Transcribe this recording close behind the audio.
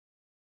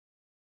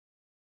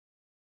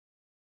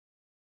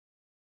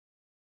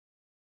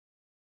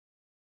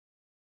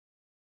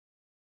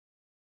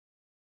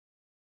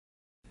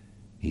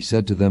He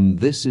said to them,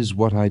 "This is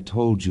what I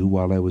told you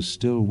while I was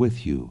still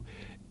with you.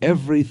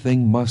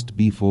 Everything must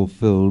be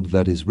fulfilled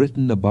that is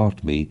written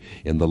about me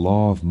in the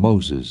law of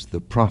Moses, the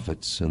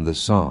prophets, and the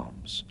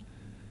Psalms."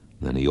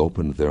 Then he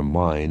opened their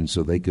minds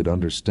so they could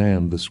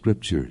understand the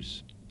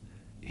Scriptures.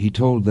 He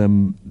told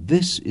them,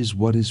 "This is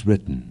what is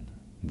written,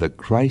 the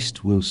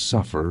Christ will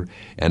suffer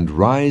and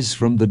rise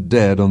from the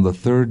dead on the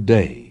third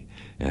day,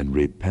 and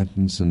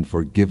repentance and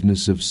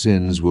forgiveness of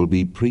sins will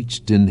be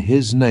preached in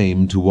his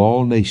name to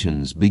all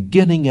nations,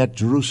 beginning at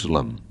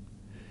Jerusalem.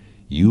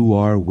 You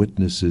are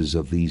witnesses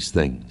of these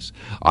things.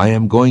 I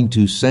am going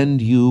to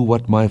send you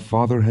what my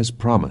Father has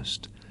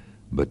promised,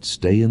 but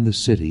stay in the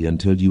city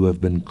until you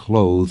have been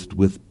clothed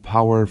with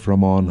power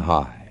from on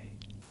high."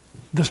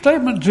 The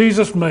statement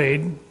Jesus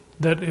made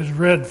that is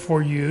read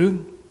for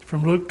you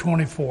from Luke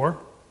 24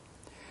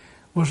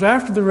 was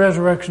after the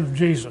resurrection of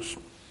Jesus.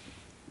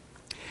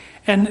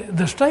 And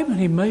the statement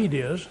he made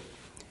is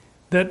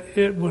that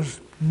it was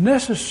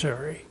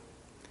necessary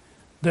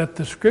that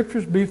the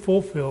Scriptures be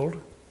fulfilled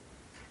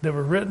that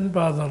were written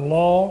by the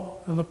law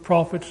and the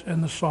prophets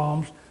and the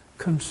Psalms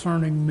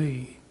concerning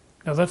me.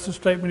 Now that's the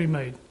statement he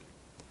made.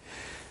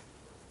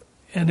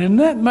 And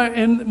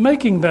in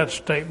making that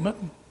statement,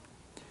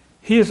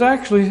 he is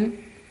actually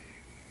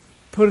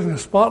putting a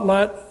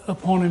spotlight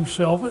upon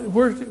himself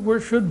where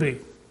it should be.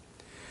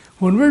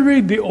 When we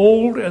read the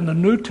Old and the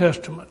New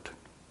Testament,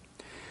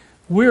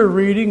 we're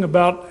reading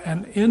about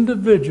an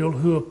individual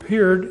who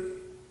appeared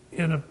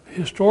in a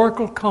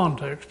historical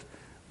context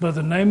by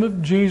the name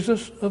of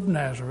Jesus of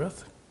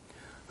Nazareth,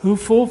 who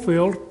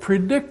fulfilled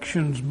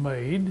predictions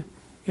made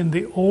in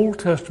the Old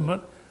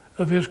Testament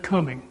of his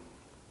coming.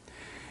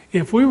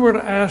 If we were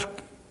to ask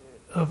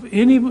of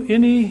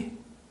any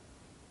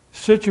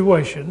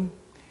situation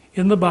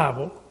in the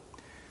Bible,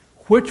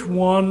 which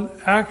one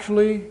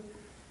actually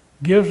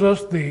gives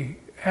us the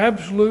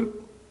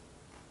absolute,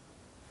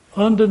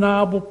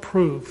 undeniable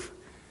proof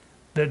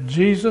that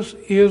Jesus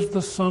is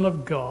the Son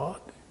of God,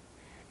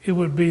 it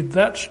would be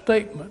that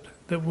statement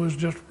that was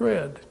just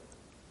read,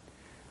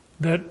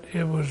 that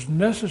it was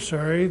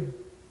necessary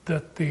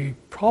that the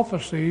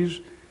prophecies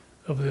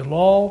of the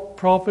law,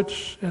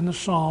 prophets, and the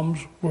Psalms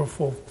were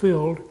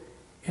fulfilled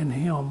in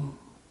him.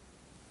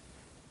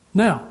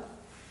 Now,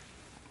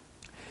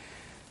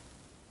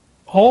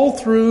 all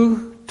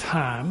through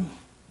time,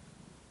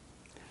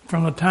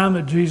 from the time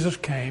that Jesus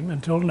came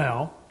until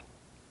now,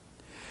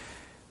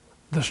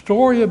 the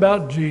story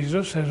about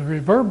Jesus has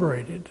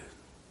reverberated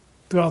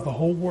throughout the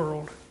whole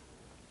world.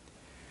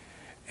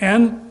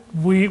 And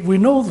we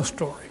know the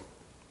story.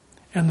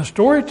 And the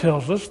story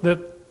tells us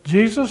that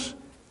Jesus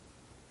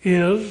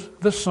is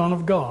the Son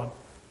of God.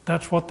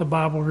 That's what the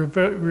Bible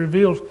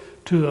reveals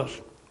to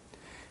us.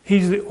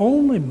 He's the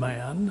only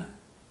man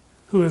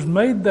who has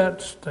made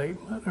that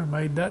statement or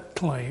made that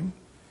claim,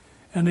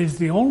 and he's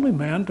the only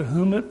man to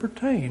whom it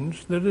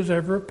pertains that has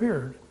ever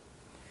appeared.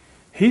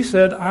 He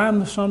said, "I am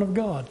the Son of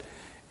God."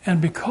 And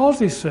because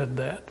he said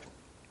that,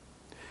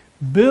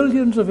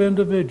 billions of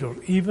individuals,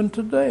 even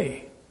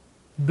today,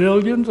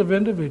 billions of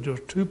individuals,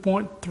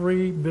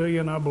 2.3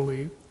 billion, I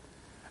believe,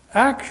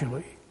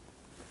 actually,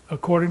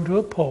 according to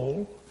a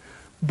poll,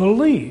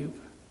 believe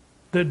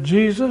that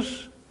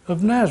Jesus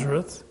of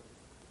Nazareth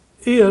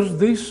is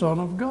the Son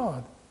of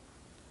God.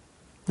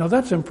 Now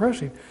that's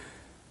impressive.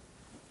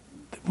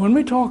 When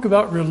we talk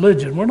about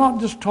religion, we're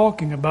not just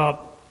talking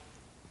about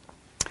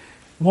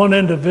one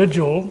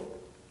individual.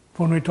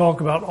 When we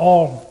talk about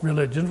all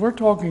religions, we're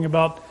talking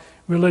about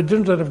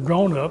religions that have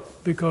grown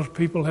up because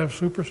people have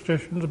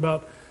superstitions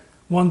about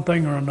one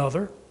thing or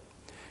another.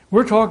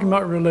 We're talking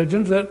about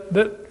religions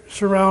that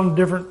surround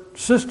different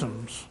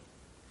systems,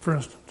 for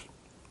instance.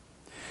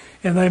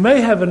 And they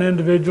may have an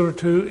individual or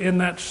two in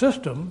that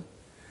system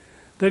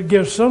that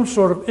gives some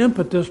sort of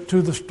impetus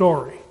to the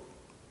story.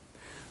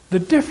 The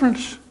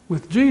difference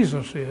with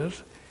Jesus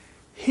is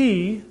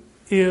he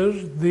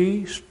is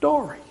the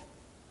story.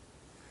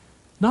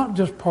 Not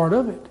just part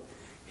of it.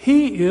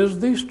 He is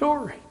the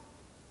story.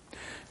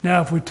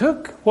 Now, if we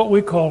took what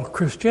we call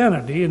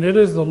Christianity, and it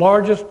is the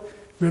largest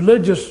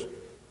religious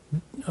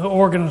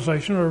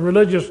organization or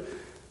religious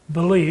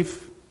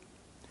belief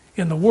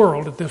in the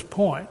world at this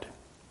point,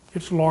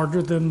 it's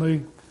larger than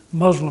the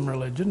Muslim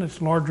religion,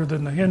 it's larger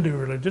than the Hindu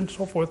religion,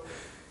 so forth.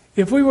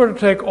 If we were to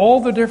take all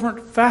the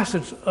different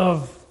facets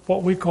of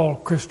what we call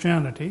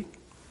Christianity,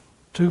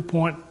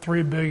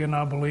 2.3 billion,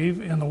 I believe,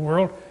 in the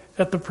world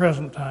at the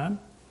present time,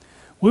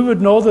 we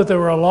would know that there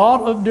were a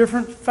lot of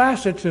different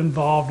facets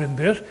involved in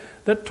this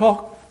that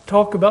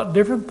talk about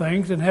different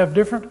things and have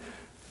different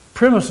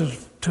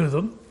premises to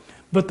them.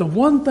 But the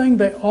one thing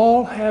they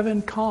all have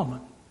in common,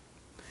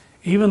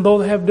 even though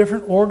they have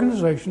different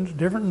organizations,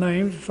 different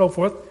names, and so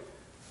forth,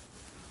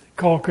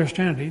 called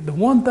Christianity, the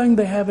one thing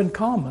they have in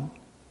common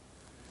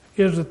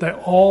is that they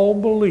all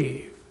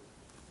believe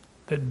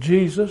that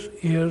Jesus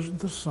is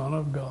the Son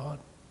of God.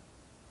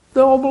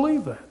 They all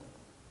believe that.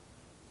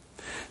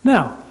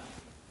 Now,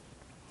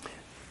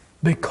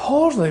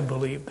 because they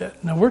believe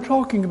that, now we're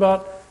talking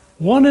about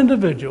one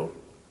individual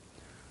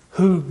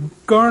who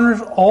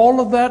garners all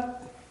of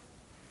that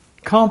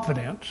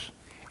confidence,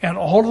 and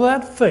all of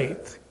that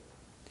faith,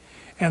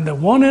 and the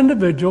one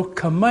individual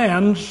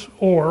commands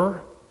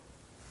or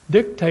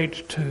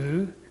dictates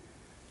to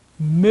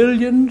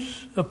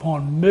millions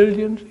upon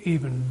millions,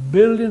 even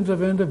billions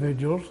of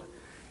individuals,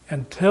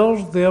 and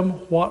tells them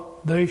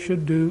what they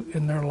should do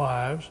in their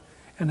lives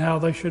and how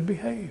they should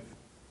behave.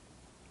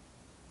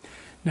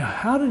 Now,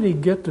 how did he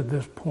get to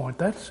this point?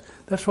 That's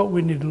what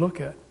we need to look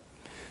at.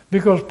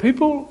 Because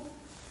people,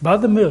 by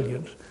the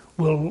millions,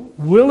 will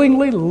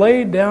willingly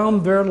lay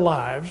down their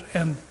lives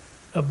and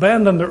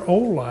abandon their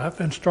old life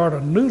and start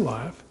a new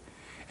life,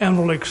 and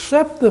will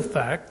accept the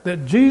fact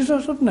that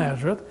Jesus of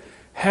Nazareth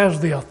has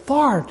the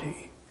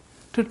authority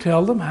to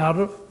tell them how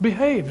to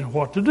behave and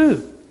what to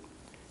do,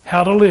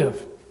 how to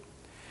live.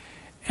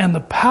 And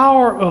the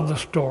power of the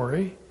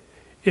story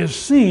is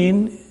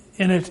seen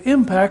in its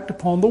impact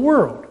upon the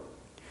world.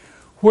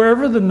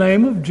 Wherever the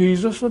name of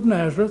Jesus of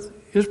Nazareth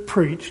is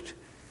preached,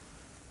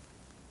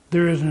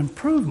 there is an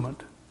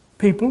improvement.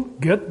 People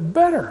get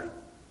better.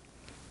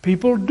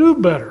 People do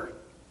better.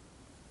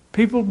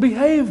 People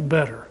behave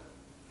better.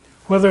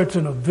 Whether it's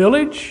in a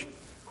village,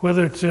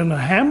 whether it's in a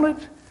hamlet,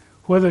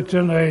 whether it's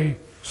in a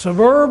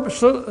suburb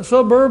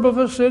of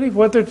a city,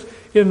 whether it's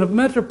in a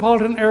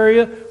metropolitan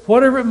area,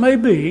 whatever it may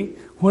be,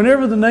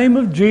 whenever the name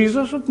of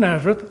Jesus of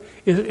Nazareth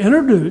is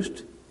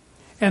introduced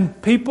and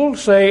people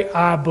say,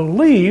 I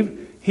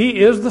believe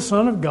he is the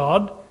Son of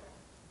God,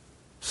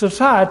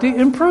 society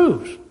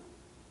improves.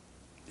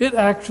 It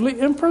actually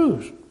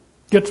improves,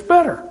 gets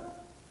better.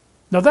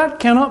 Now that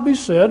cannot be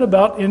said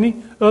about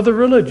any other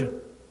religion.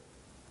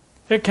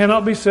 It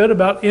cannot be said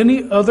about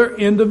any other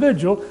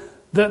individual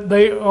that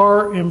they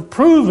are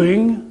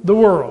improving the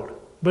world.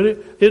 But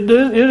it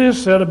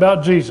is said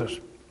about Jesus.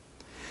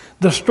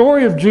 The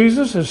story of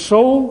Jesus is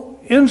so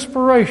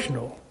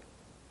inspirational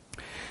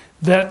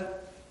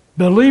that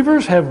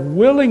believers have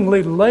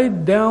willingly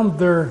laid down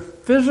their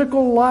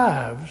physical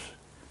lives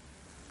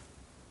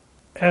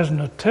as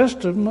a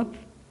testament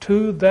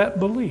to that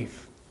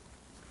belief.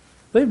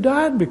 They've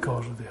died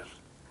because of this,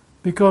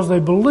 because they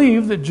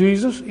believe that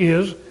Jesus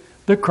is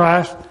the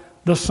Christ,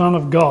 the Son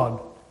of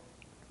God.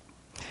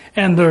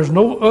 And there's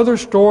no other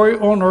story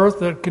on earth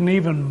that can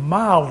even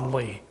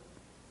mildly,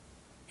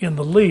 in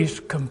the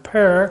least,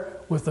 compare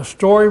with the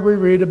story we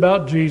read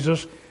about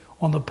Jesus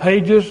on the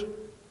pages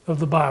of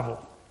the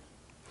Bible.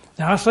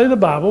 Now I say the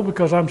Bible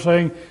because I'm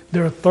saying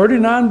there are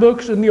 39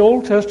 books in the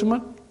Old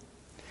Testament,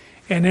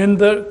 and in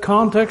the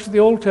context of the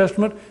Old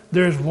Testament,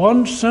 there's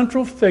one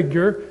central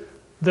figure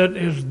that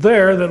is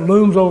there that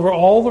looms over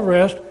all the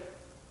rest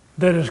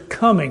that is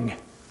coming.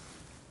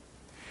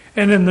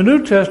 And in the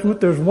New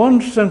Testament, there's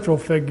one central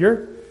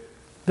figure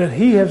that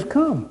he has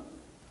come,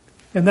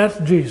 and that's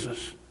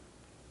Jesus.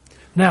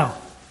 Now,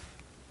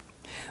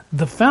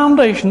 the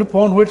foundation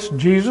upon which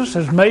Jesus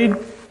has made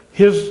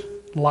his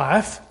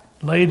life,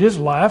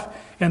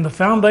 and the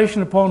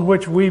foundation upon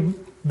which we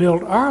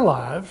build our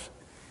lives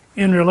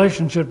in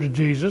relationship to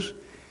Jesus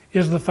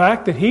is the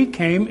fact that he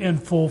came in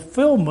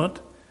fulfillment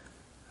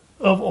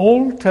of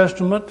Old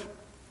Testament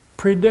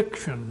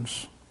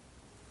predictions.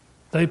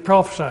 They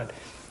prophesied.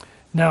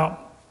 Now,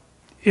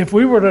 if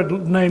we were to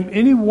name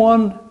any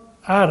one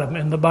item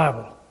in the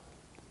Bible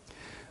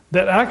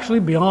that actually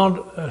beyond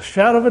a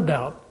shadow of a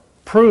doubt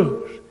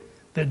proves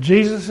that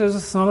Jesus is the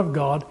Son of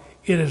God,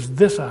 it is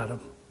this item.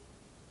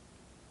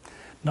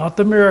 Not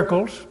the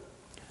miracles,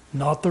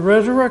 not the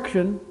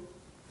resurrection,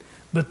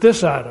 but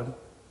this item.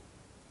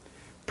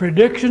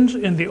 Predictions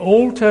in the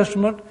Old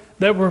Testament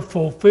that were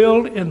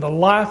fulfilled in the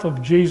life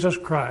of Jesus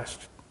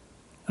Christ.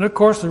 And of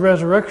course the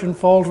resurrection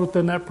falls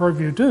within that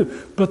purview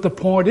too. But the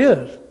point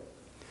is,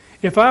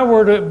 if I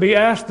were to be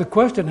asked the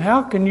question,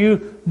 how can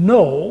you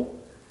know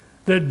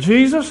that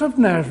Jesus of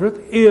Nazareth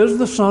is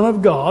the Son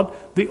of God?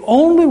 The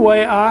only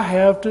way I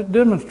have to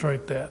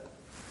demonstrate that,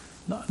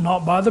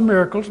 not by the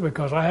miracles,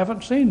 because I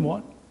haven't seen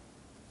one.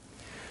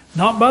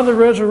 Not by the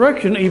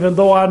resurrection, even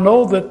though I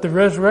know that the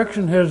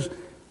resurrection has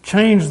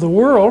changed the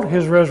world,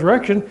 his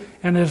resurrection,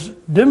 and has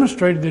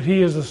demonstrated that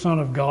he is the Son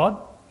of God.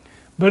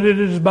 But it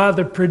is by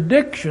the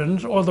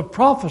predictions or the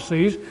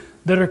prophecies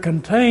that are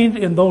contained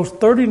in those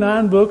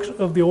 39 books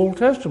of the Old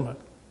Testament.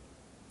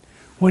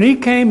 When he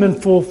came in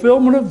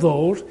fulfillment of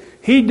those,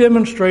 he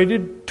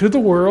demonstrated to the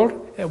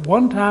world at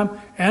one time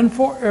and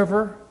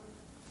forever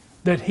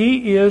that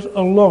he is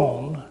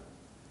alone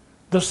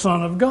the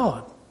Son of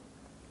God.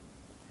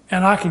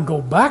 And I can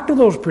go back to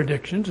those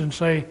predictions and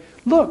say,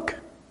 look,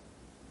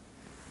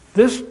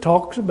 this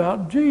talks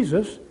about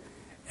Jesus,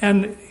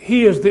 and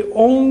he is the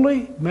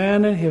only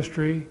man in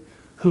history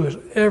who has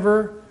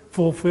ever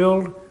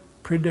fulfilled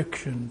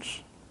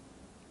predictions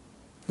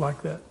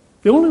like that.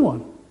 The only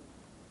one.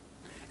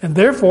 And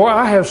therefore,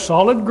 I have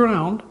solid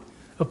ground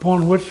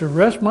upon which to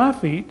rest my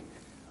feet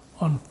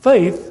on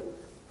faith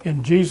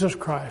in Jesus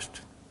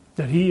Christ,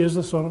 that he is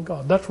the Son of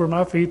God. That's where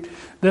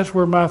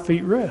my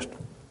feet rest.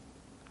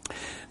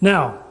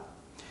 Now,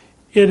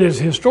 it is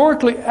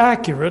historically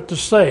accurate to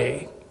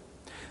say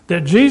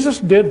that Jesus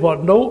did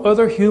what no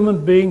other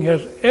human being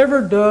has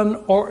ever done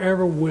or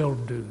ever will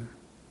do.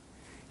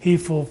 He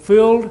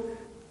fulfilled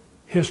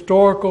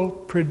historical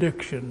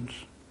predictions.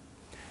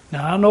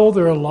 Now, I know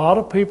there are a lot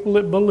of people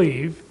that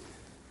believe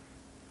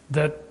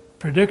that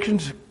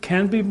predictions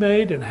can be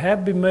made and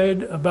have been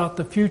made about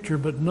the future,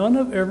 but none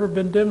have ever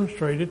been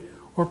demonstrated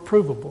or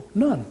provable.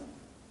 None.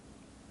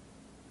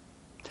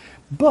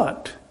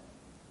 But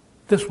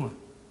this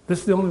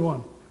is the only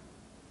one.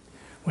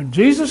 When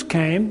Jesus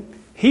came,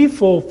 he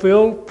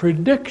fulfilled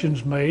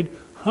predictions made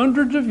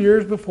hundreds of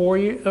years before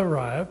he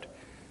arrived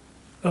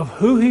of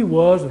who he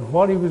was and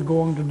what he was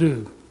going to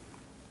do.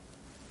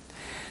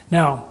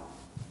 Now,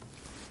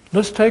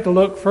 let's take a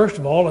look, first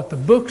of all, at the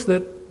books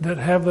that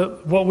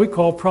have what we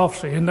call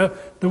prophecy. And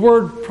the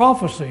word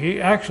prophecy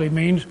actually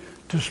means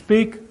to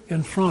speak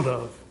in front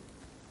of.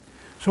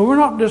 So we're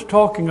not just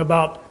talking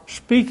about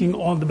speaking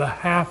on the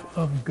behalf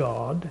of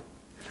God.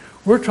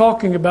 We're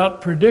talking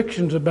about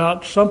predictions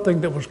about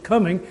something that was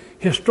coming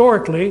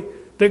historically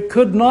that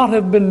could not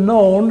have been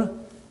known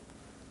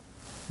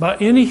by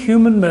any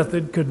human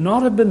method, could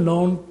not have been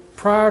known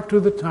prior to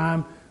the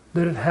time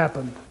that it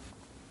happened.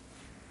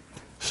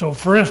 So,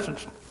 for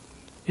instance,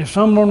 if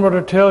someone were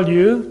to tell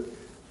you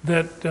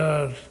that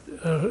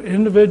an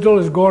individual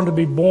is going to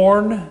be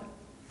born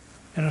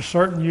in a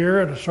certain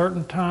year at a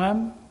certain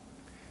time,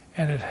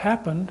 and it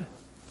happened,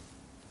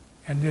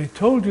 and they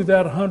told you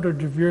that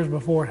hundreds of years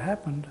before it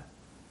happened,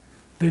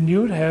 then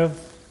you would have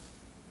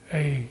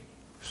a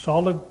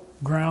solid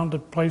ground to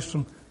place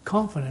some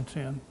confidence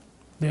in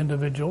the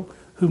individual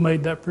who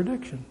made that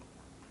prediction.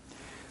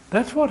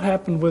 That's what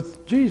happened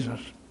with Jesus.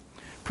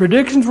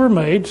 Predictions were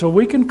made, so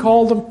we can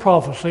call them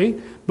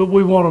prophecy, but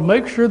we want to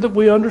make sure that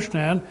we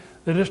understand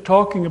that it's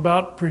talking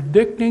about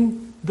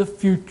predicting the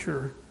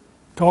future,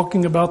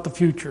 talking about the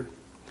future.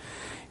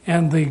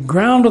 And the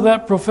ground of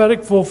that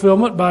prophetic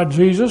fulfillment by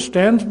Jesus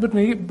stands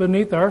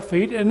beneath our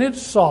feet, and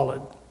it's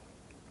solid.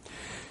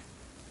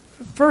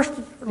 First,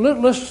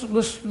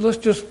 let's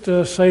just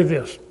say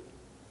this,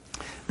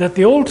 that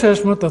the Old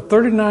Testament, the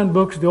 39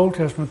 books of the Old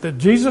Testament that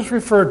Jesus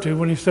referred to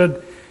when he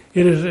said,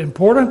 it is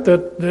important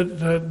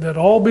that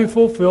all be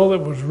fulfilled that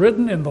was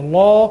written in the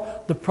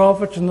law, the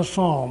prophets, and the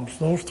Psalms.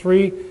 Those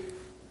three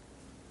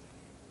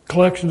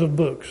collections of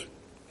books.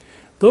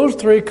 Those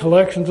three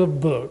collections of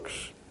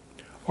books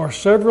are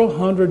several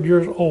hundred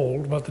years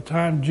old by the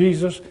time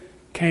Jesus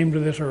came to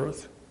this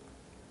earth.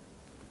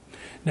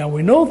 Now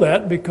we know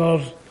that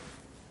because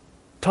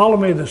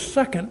Ptolemy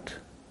II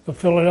of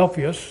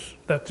Philadelphus,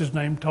 that's his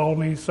name,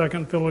 Ptolemy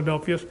II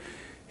Philadelphus,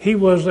 he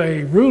was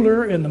a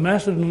ruler in the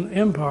Macedonian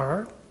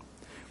Empire,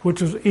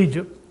 which was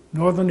Egypt,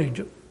 northern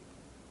Egypt.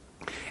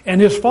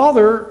 And his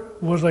father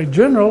was a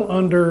general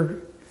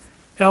under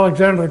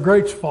Alexander the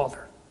Great's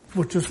father,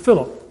 which is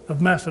Philip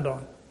of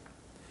Macedon.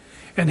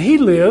 And he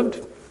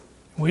lived,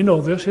 we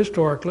know this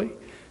historically,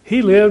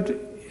 he lived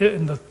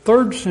in the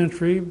 3rd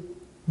century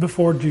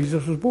before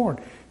Jesus was born.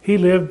 He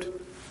lived,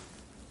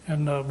 he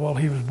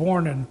was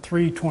born in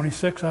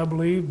 326, I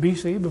believe,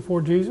 BC,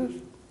 before Jesus.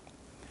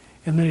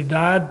 And then he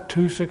died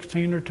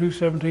 216 or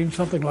 217,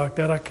 something like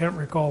that. I can't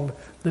recall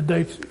the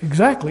dates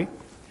exactly.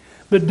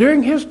 But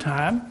during his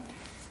time,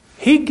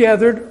 he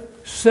gathered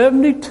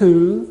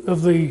 72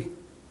 of the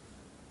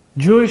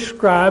Jewish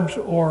scribes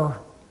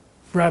or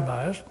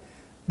rabbis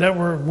that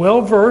were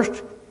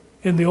well-versed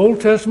in the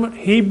Old Testament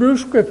Hebrew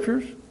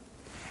Scriptures,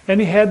 and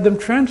he had them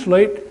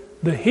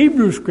translate the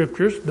Hebrew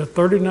Scriptures, the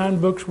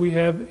 39 books we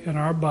have in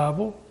our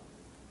Bible,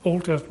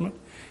 Old Testament,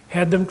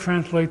 had them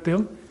translate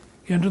them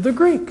into the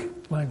Greek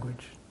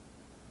language.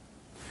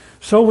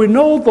 So we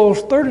know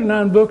those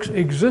 39 books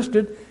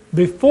existed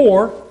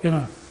before, in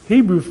a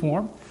Hebrew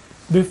form,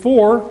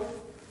 before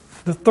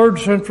the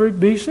 3rd century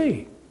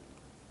BC.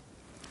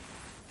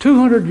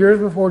 200 years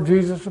before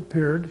Jesus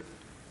appeared,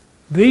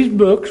 these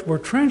books were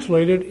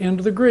translated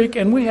into the Greek,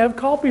 and we have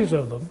copies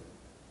of them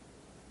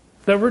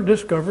that were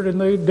discovered in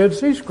the Dead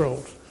Sea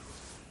Scrolls.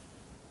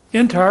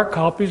 Entire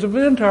copies of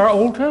the entire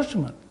Old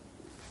Testament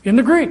in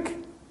the Greek.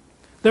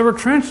 They were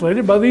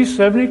translated by these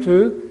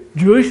 72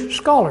 Jewish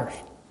scholars.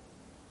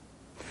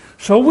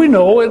 So we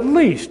know at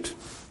least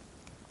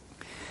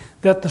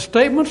that the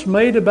statements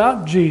made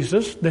about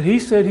Jesus that he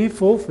said he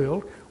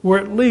fulfilled were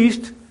at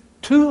least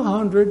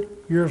 200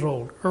 years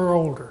old or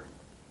older.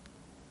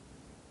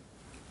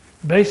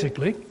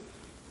 Basically,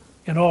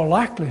 in all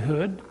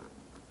likelihood,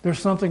 there's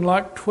something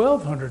like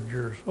 1,200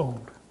 years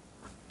old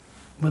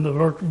when the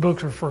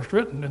books are first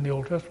written in the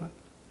Old Testament.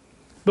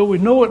 But we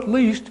know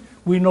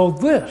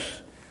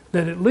this,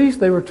 that at least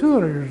they were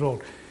 200 years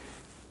old.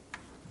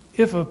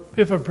 If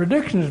a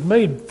prediction is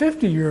made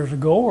 50 years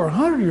ago or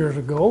 100 years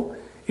ago,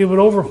 it would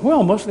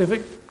overwhelm us if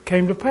it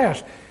came to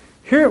pass.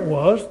 Here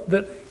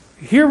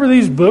were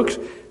these books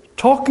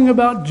talking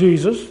about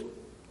Jesus,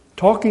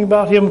 talking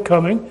about him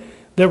coming,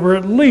 that were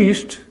at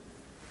least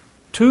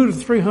 200 to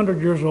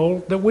 300 years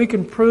old, that we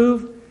can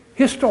prove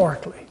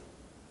historically.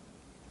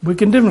 We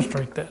can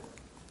demonstrate that.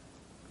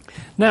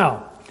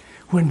 Now,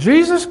 when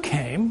Jesus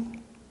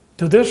came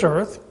to this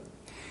earth,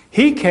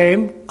 he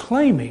came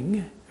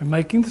claiming and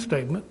making the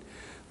statement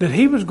that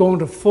he was going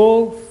to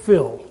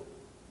fulfill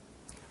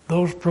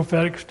those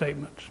prophetic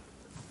statements.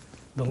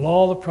 The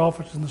law, the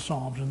prophets, and the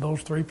Psalms, in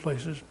those three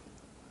places.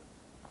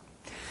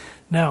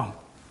 Now,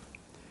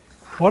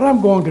 what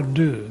I'm going to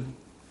do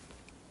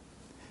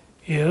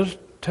is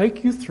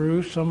take you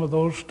through some of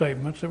those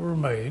statements that were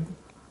made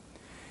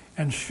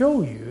and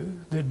show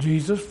you that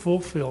Jesus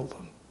fulfilled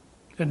them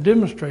and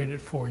demonstrate it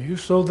for you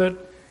so that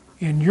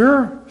in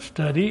your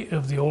study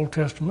of the Old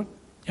Testament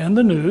and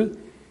the New,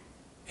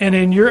 and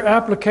in your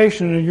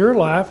application in your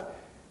life,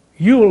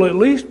 you will at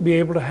least be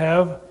able to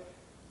have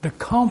the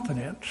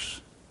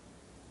confidence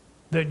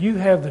that you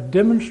have the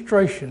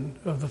demonstration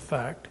of the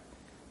fact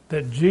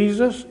that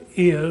Jesus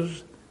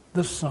is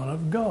the Son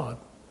of God.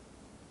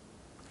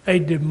 A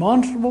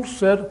demonstrable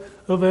set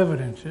of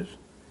evidences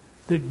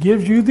that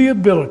gives you the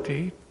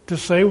ability to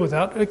say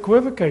without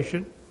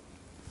equivocation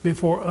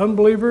before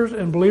unbelievers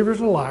and believers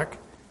alike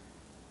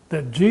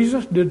that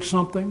Jesus did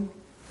something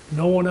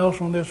no one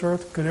else on this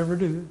earth could ever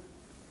do,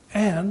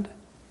 and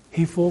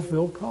he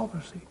fulfilled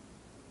prophecy.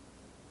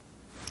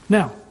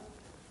 Now,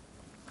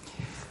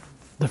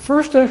 the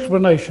first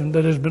explanation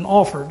that has been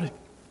offered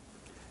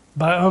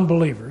by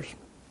unbelievers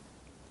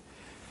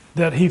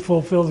that he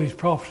fulfilled these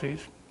prophecies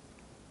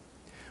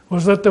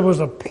was that there was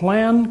a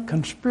planned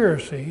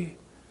conspiracy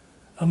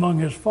among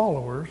his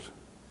followers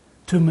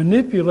to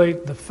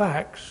manipulate the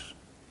facts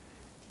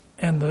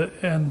and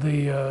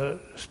the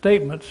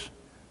statements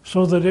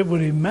so that it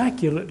would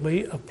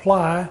immaculately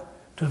apply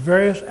to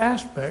various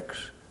aspects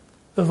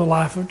of the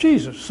life of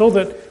Jesus. So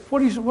that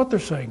what they're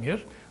saying is,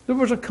 there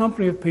was a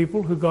company of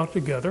people who got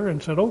together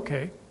and said,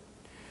 okay,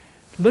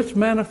 let's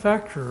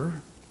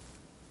manufacture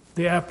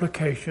the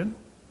application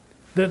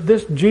that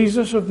this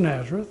Jesus of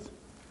Nazareth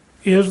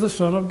is the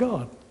Son of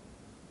God.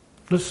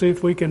 Let's see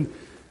if we can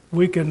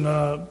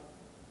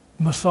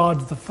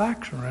massage the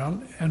facts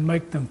around and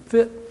make them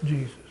fit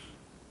Jesus.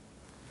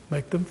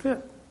 Make them fit.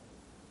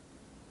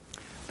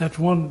 That's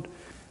one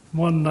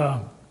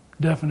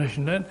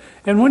definition.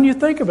 And when you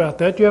think about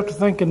that, you have to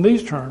think in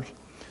these terms.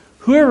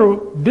 Whoever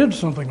did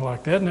something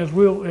like that, and as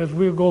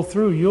we'll go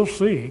through, you'll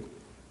see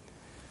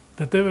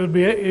that it would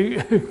be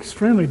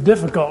extremely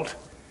difficult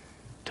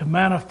to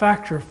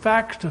manufacture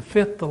facts to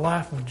fit the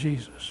life of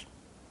Jesus.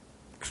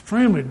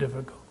 Extremely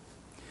difficult.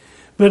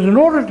 But in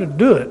order to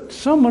do it,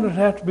 someone would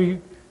have to be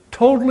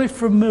totally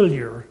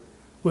familiar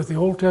with the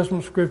Old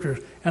Testament Scriptures.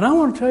 And I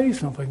want to tell you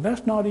something,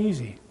 that's not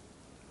easy.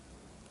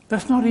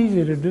 That's not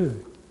easy to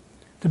do.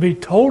 To be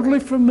totally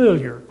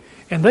familiar.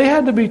 And they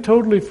had to be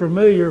totally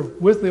familiar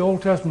with the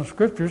Old Testament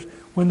Scriptures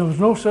when there was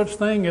no such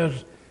thing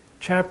as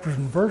chapters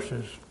and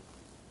verses.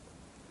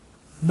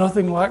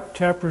 Nothing like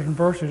chapters and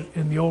verses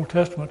in the Old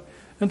Testament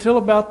until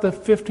about the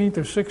 15th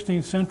or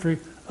 16th century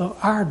of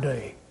our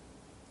day.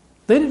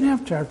 They didn't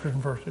have chapters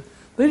and verses.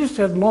 They just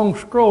had long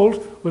scrolls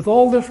with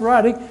all this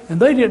writing, and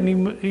they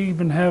didn't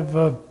even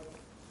have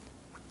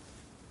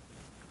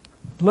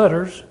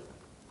letters,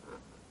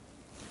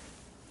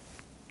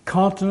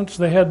 consonants.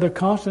 They had the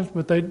consonants,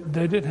 but they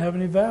didn't have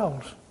any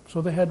vowels.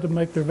 So they had to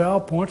make their vowel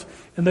points,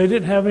 and they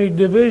didn't have any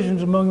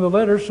divisions among the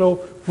letters. So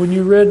when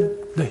you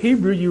read the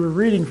Hebrew, you were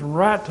reading from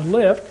right to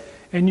left,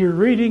 and you're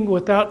reading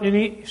without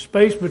any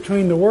space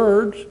between the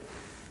words.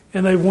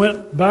 And they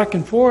went back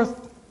and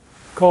forth,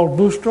 called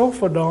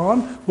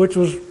boustrophodon, which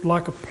was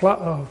like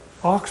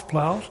ox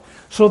plows.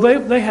 So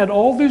they had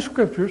all these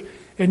scriptures,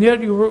 and yet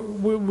you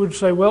would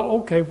say, well,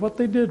 okay, what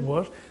they did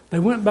was they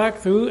went back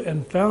through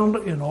and found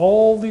in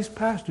all these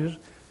passages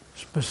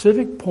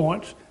specific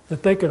points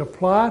that they could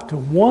apply to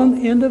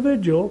one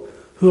individual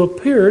who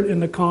appeared in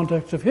the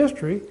context of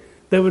history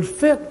that would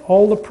fit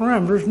all the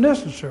parameters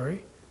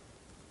necessary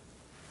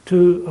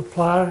to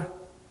apply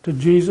to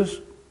Jesus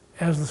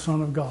as the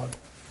Son of God.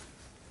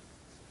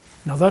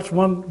 Now that's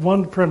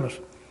one premise.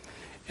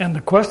 And the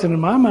question in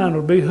my mind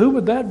would be, who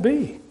would that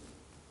be?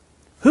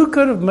 Who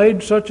could have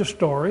made such a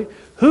story?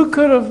 Who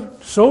could have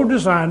so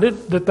designed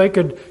it that they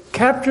could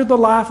capture the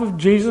life of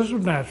Jesus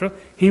of Nazareth?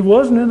 He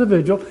was an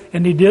individual,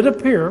 and he did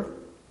appear.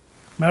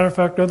 Matter of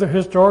fact, other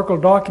historical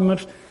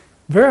documents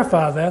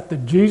verify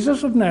that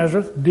Jesus of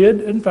Nazareth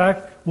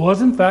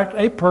was in fact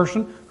a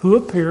person who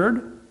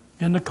appeared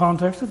in the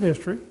context of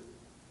history.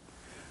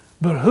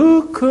 But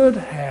who could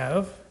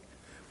have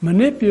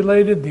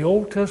manipulated the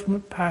Old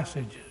Testament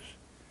passages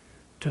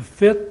to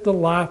fit the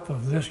life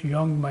of this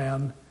young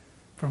man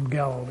from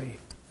Galilee?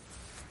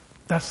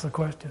 That's the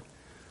question.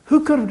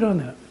 Who could have done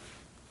that?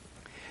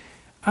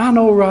 I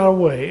know right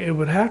away it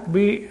would have to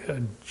be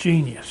a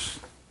genius.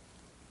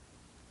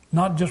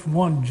 Not just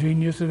one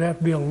genius, it'd have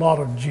to be a lot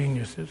of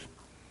geniuses.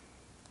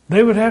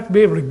 They would have to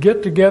be able to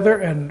get together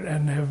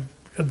and have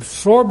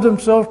absorbed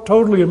themselves,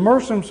 totally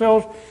immersed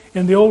themselves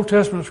in the Old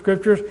Testament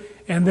Scriptures,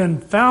 and then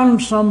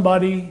found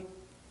somebody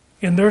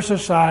in their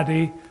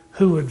society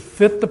who would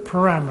fit the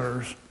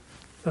parameters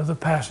of the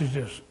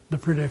passages, the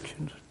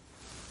predictions.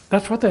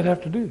 That's what they'd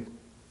have to do.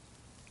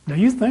 Now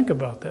you think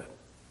about that.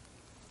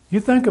 You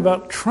think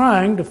about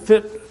trying to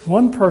fit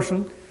one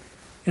person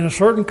in a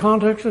certain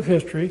context of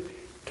history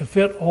to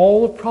fit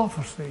all the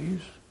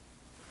prophecies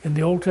in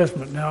the Old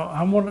Testament. Now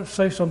I want to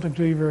say something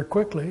to you very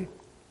quickly.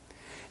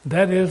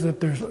 That is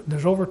that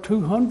there's over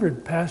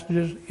 200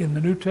 passages in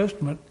the New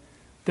Testament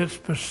that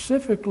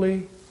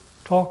specifically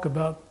talk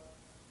about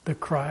the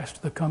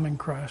Christ, the coming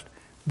Christ,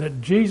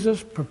 that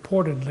Jesus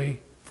purportedly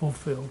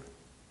fulfilled.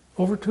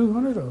 Over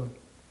 200 of them.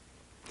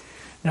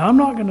 Now, I'm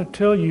not going to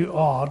tell you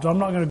odds. I'm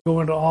not going to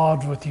go into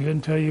odds with you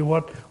and tell you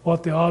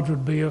what the odds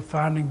would be of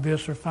finding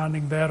this or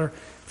finding that or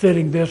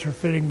fitting this or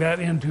fitting that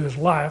into his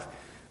life,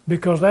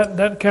 because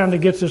that kind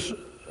of gets us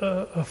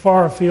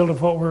far afield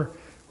of what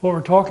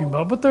we're talking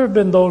about. But there have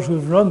been those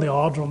who've run the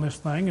odds on this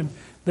thing, and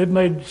they've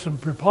made some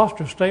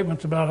preposterous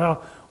statements about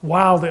how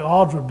wild the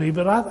odds would be.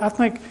 But I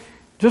think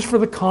just for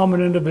the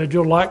common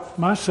individual like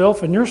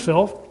myself and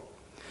yourself,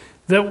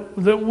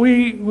 that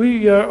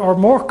we are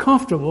more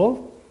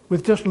comfortable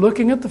with just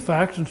looking at the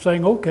facts and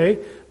saying, okay,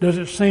 does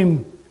it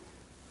seem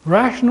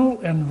rational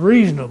and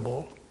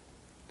reasonable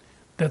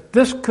that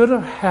this could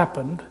have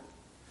happened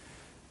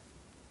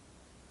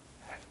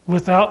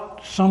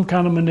without some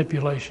kind of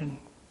manipulation?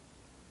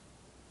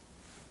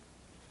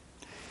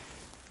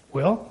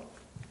 Well,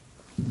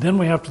 then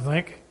we have to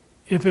think,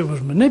 if it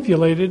was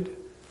manipulated,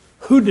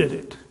 who did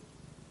it?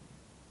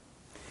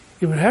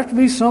 It would have to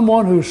be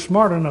someone who's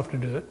smart enough to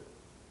do it,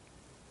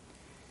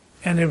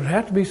 and it would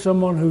have to be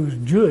someone who's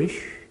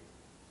Jewish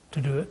to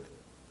do it,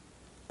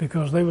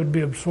 because they would be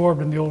absorbed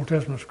in the Old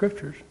Testament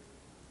scriptures.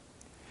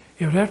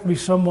 It would have to be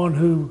someone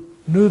who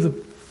knew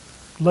the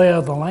lay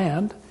of the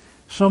land,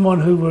 someone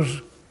who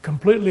was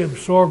completely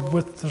absorbed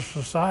with the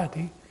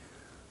society,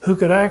 who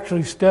could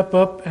actually step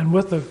up and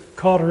with a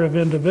cadre of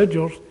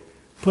individuals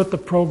put the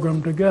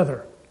program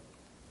together.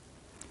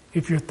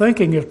 If you're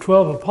thinking of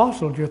 12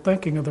 apostles, you're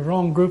thinking of the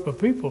wrong group of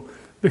people,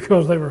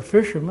 because they were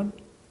fishermen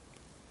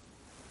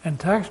and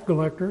tax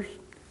collectors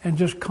and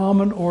just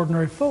common,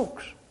 ordinary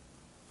folks.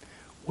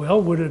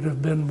 Well, would it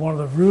have been one of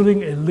the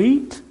ruling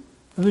elite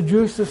of the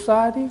Jewish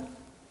society?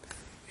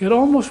 It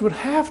almost would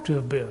have to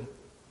have been.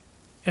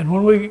 And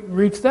when we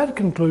reach that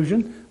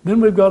conclusion, then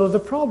we've got other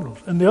problems.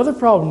 And the other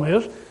problem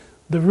is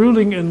the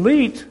ruling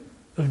elite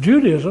of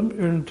Judaism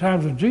in the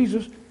times of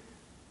Jesus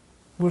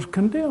was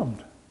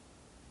condemned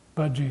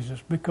by Jesus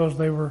because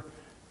they were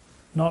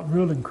not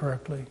ruling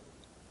correctly.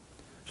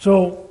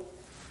 So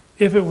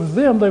if it was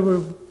them, they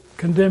were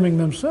condemning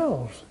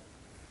themselves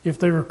if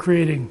they were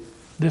creating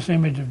this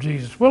image of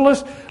Jesus. Well,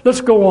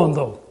 let's go on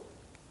though.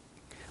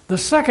 The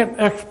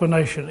second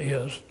explanation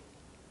is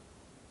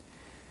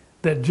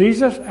that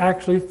Jesus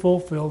actually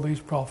fulfilled these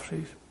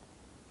prophecies.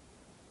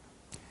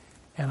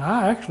 And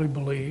I actually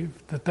believe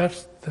that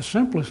that's the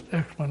simplest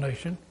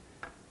explanation,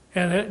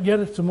 and yet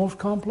it's the most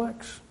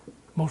complex,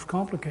 most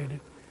complicated.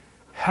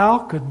 How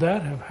could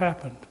that have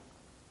happened?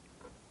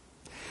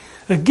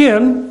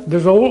 Again,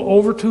 there's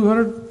over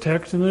 200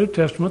 texts in the New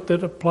Testament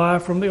that apply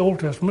from the Old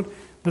Testament,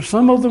 but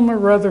some of them are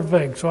rather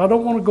vague, so I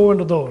don't want to go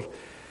into those.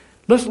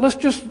 Let's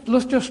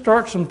just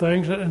start some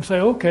things and say,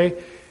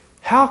 okay,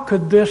 how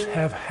could this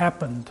have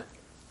happened?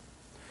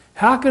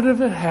 How could it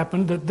have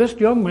happened that this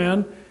young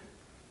man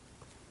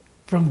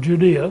from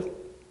Judea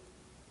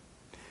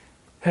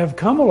have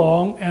come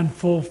along and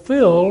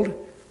fulfilled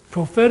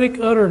prophetic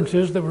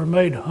utterances that were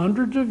made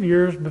hundreds of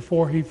years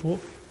before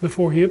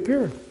he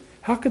appeared?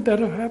 How could that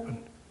have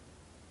happened?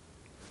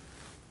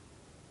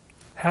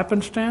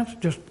 Happenstance?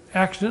 Just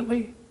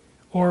accidentally?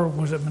 Or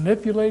was it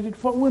manipulated?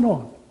 What went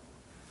on?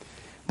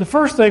 The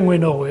first thing we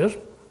know is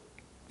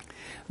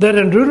that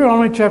in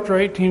Deuteronomy chapter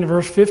 18,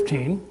 verse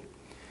 15,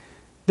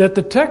 that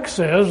the text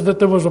says that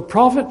there was a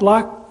prophet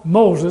like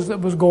Moses that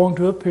was going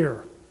to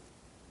appear.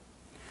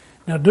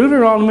 Now,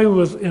 Deuteronomy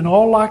was in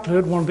all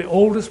likelihood one of the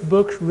oldest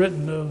books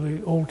written of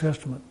the Old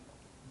Testament.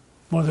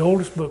 One of the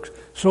oldest books.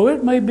 So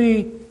it may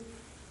be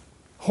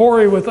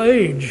hoary with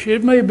age.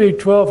 It may be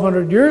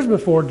 1,200 years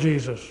before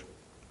Jesus.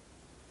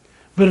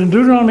 But in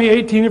Deuteronomy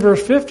 18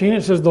 verse 15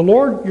 it says, "The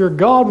Lord your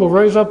God will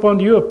raise up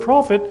unto you a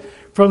prophet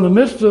from the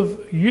midst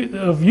of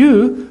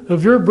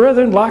your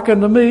brethren, like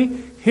unto me,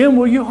 him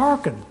will you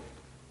hearken."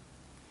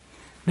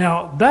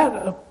 Now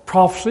that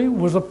prophecy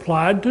was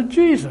applied to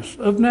Jesus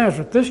of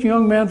Nazareth, this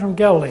young man from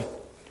Galilee.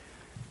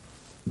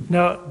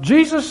 Now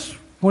Jesus,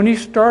 when he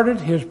started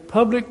his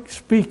public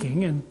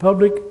speaking and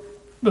public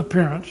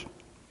appearance,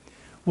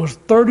 was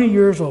 30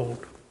 years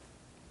old.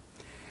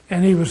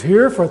 And he was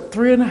here for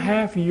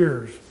 3.5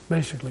 years,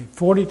 basically,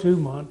 42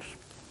 months.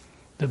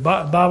 The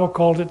Bible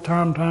calls it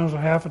times a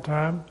half a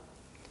time.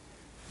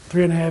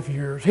 3.5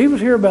 years. He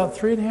was here about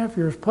 3.5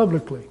 years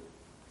publicly.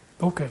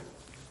 Okay.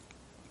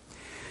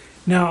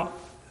 Now,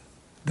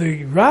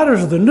 the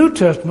writers of the New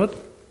Testament,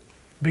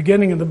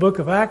 beginning in the book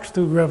of Acts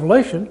through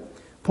Revelation,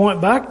 point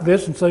back to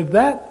this and say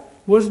that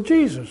was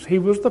Jesus. He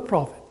was the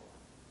prophet.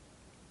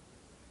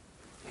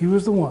 He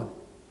was the one.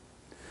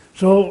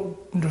 So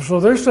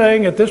they're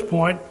saying at this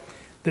point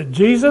that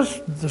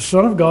Jesus, the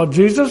Son of God,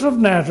 Jesus of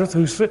Nazareth,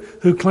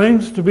 who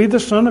claims to be the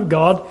Son of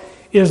God,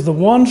 is the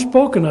one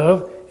spoken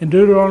of in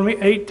Deuteronomy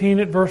 18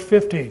 at verse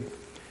 15.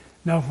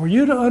 Now, for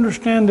you to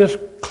understand this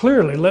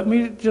clearly, let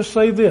me just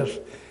say this,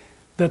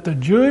 that the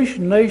Jewish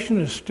nation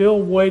is still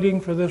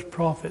waiting for this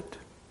prophet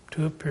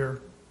to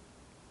appear.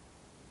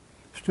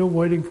 Still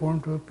waiting for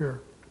him to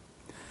appear.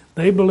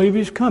 They believe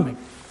he's coming.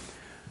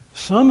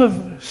 Some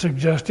have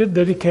suggested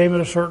that he came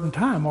at a certain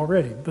time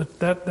already, but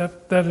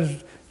that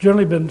has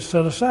generally been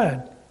set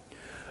aside.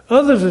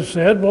 Others have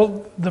said,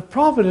 well, the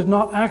prophet is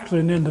not actually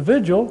an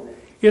individual,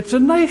 it's a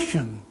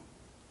nation.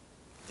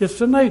 It's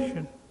a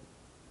nation.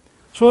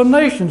 So a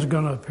nation's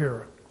going to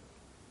appear.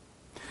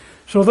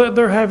 So that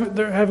they're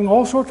having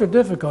all sorts of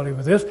difficulty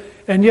with this,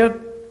 and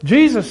yet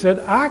Jesus said,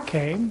 I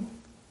came,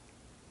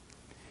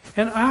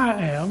 and I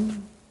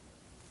am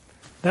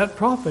that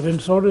prophet.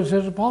 And so does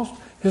his apostles.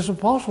 His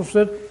apostles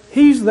said,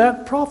 he's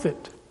that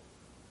prophet.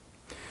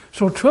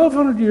 So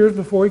 1,200 years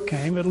before he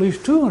came, at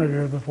least 200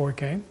 years before he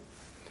came,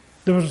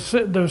 there was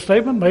a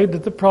statement made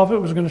that the prophet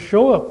was going to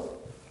show up.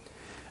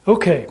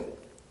 Okay.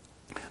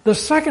 The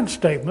second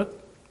statement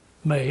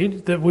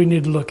made that we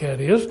need to look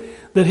at is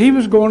that he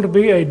was going to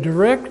be a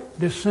direct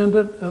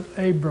descendant of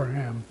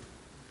Abraham.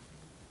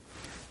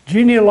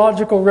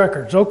 Genealogical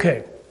records.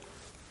 Okay.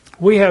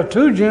 We have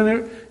two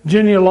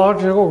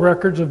genealogical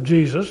records of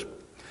Jesus.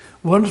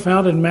 One is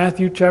found in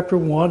Matthew chapter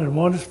 1 and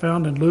one is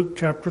found in Luke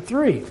chapter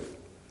 3.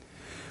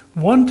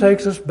 One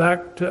takes us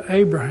back to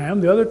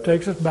Abraham, the other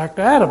takes us back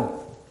to Adam.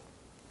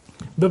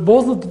 But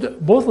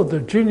both of the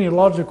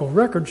genealogical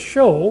records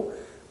show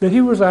that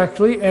he was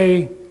actually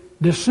a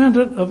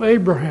descendant of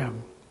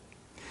Abraham.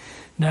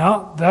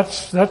 Now,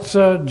 that's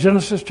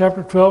Genesis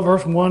chapter 12,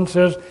 verse 1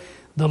 says,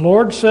 the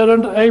Lord said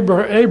unto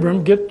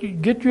Abram,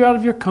 get you out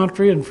of your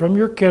country and from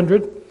your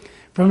kindred,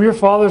 from your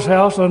father's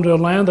house unto a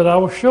land that I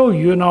will show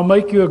you, and I'll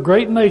make you a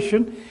great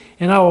nation,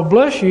 and I will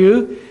bless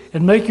you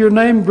and make your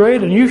name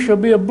great, and you shall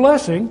be a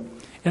blessing,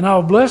 and I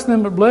will bless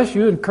them that bless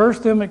you, and curse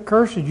them that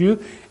curses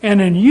you,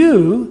 and in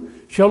you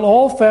shall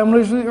all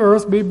families of the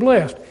earth be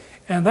blessed.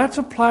 And that's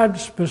applied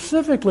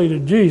specifically to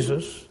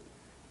Jesus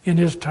in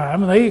his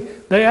time. And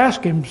they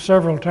asked him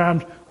several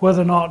times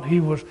whether or not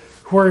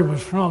where he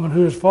was from and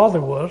who his father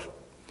was,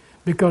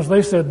 because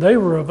they said they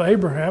were of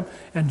Abraham.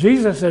 And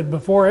Jesus said,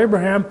 before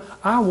Abraham,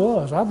 I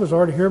was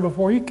already here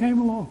before he came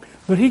along.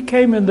 But he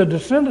came in the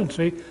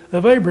descendancy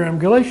of Abraham.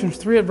 Galatians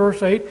 3 at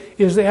verse 8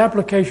 is the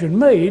application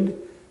made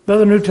by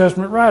the New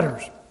Testament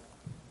writers.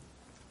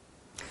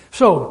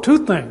 So,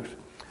 two things.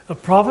 A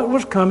prophet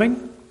was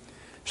coming.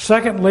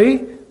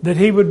 Secondly, that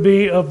he would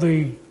be of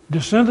the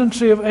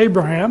descendancy of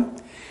Abraham.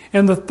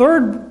 And the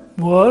third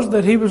was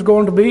that he was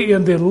going to be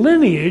in the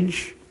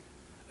lineage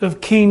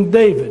of King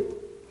David.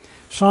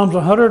 Psalms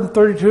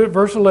 132 at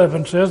verse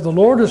 11 says, the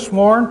Lord has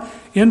sworn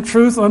in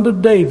truth unto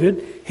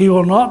David, he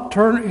will not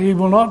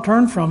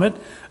turn from it.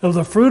 Of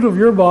the fruit of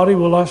your body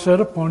will I set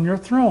upon your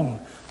throne.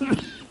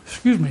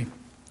 Excuse me.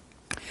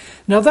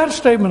 Now that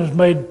statement is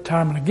made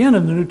time and again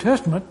in the New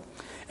Testament.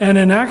 And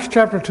in Acts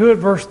chapter 2 at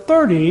verse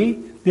 30,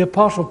 the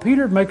Apostle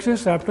Peter makes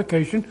this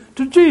application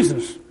to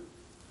Jesus.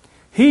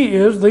 He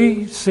is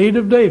the seed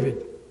of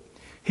David.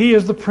 He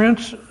is the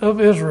Prince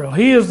of Israel.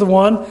 He is the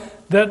one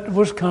that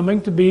was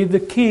coming to be the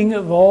King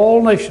of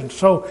all nations.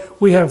 So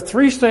we have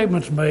three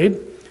statements made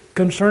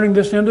concerning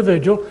this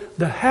individual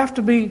that have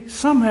to be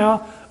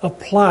somehow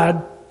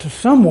applied to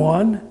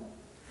someone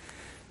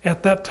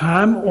at that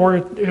time, or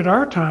at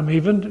our time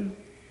even,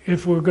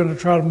 if we're going to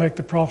try to make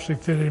the prophecy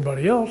fit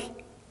anybody else.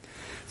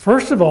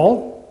 First of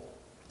all,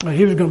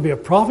 he was going to be a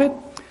prophet.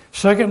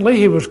 Secondly,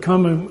 he was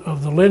coming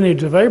of the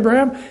lineage of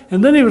Abraham.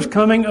 And then he was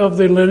coming of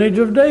the lineage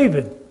of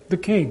David, the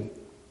king.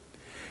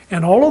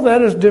 And all of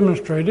that is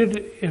demonstrated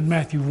in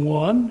Matthew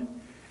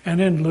 1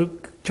 and in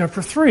Luke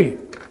chapter 3.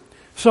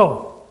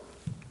 So,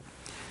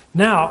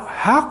 now,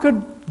 how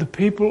could the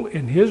people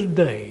in his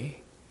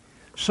day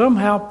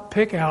somehow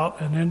pick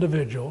out an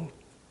individual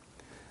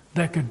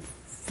that could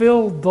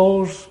fill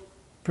those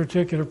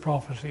particular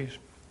prophecies?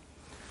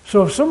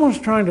 So if someone's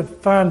trying to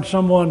find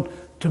someone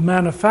to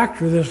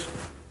manufacture this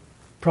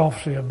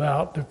prophecy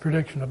about, the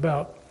prediction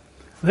about,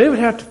 they would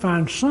have to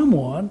find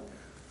someone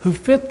who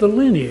fit the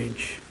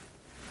lineage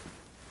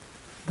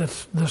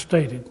that's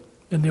stated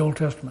in the Old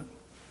Testament.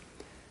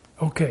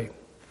 Okay,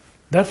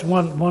 that's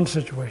one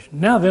situation.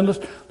 Now then,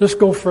 let's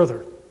go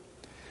further.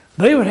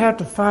 They would have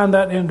to find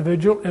that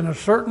individual in a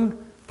certain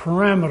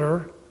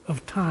parameter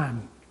of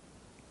time.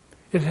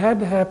 It had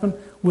to happen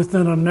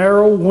within a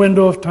narrow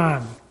window of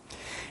time.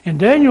 In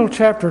Daniel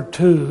chapter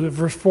 2,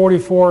 verse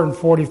 44 and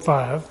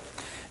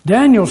 45,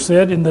 Daniel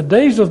said, in the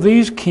days of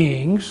these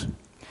kings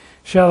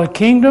shall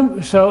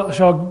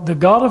the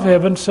God of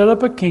heaven set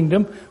up a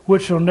kingdom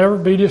which shall never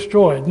be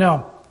destroyed.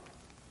 Now,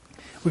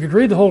 we could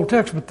read the whole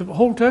text, but the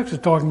whole text is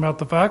talking about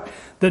the fact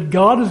that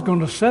God is going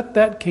to set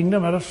that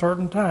kingdom at a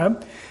certain time,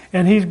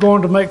 and he's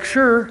going to make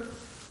sure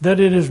that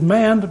it is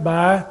manned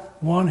by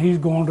one he's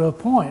going to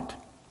appoint.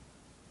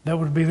 That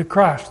would be the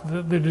Christ,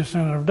 the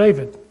descendant of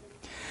David.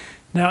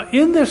 Now,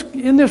 in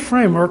this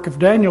framework of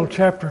Daniel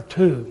chapter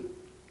 2,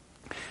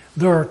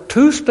 there are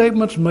two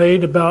statements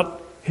made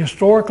about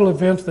historical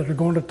events that are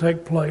going to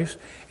take place,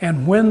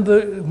 and when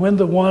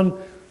the one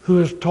who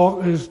is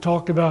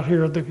talked about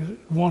here, the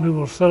one who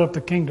will set up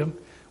the kingdom,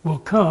 will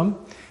come,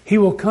 he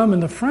will come in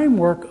the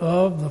framework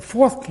of the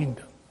fourth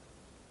kingdom.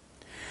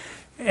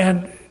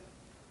 And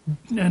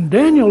And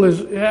Daniel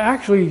is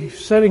actually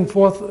setting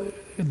forth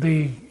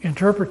the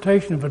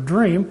interpretation of a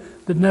dream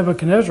that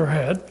Nebuchadnezzar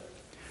had,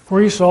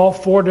 where he saw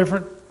 4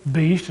 different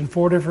beasts and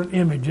 4 different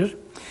images.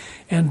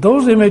 And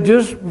those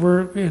images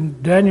were,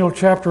 in Daniel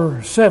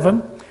chapter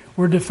 7,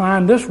 were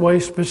defined this way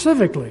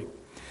specifically,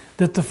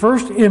 that the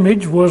first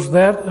image was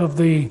that of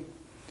the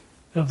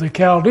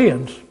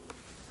Chaldeans,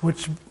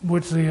 which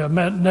the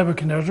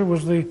Nebuchadnezzar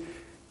was the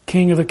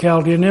king of the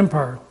Chaldean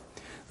Empire.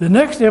 The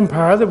next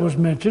empire that was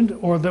mentioned,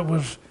 or that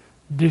was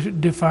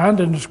defined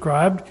and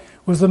described,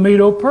 was the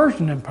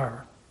Medo-Persian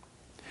Empire.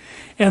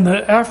 And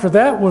after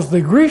that was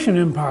the Grecian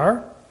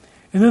Empire,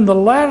 and then the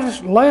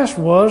last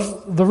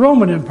was the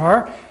Roman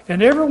Empire.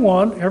 And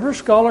every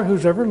scholar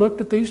who's ever looked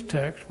at these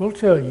texts will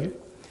tell you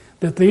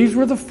that these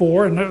were the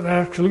 4, and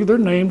actually they're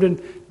named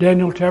in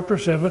Daniel chapter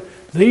 7.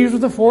 These are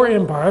the 4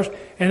 empires,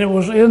 and it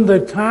was in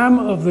the time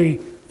of the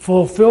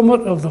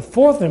fulfillment of the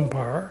 4th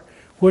empire,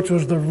 which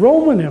was the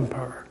Roman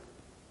Empire,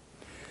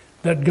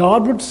 that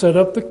God would set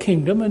up the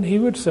kingdom and he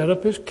would set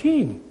up his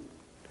king.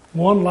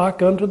 One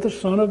like unto the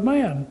Son of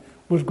Man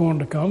was going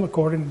to come,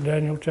 according to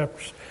Daniel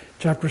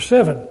chapter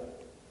 7.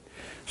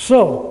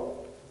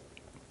 So,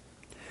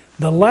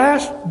 the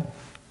last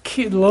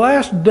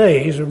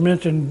days are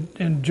mentioned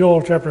in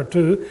Joel chapter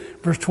 2,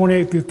 verse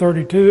 28 through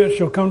 32. It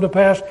shall come to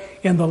pass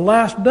in the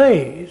last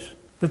days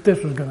that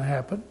this was going to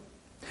happen.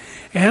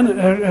 And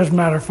as a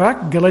matter of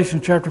fact,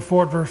 Galatians chapter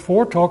 4, verse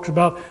 4 talks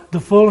about the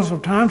fullness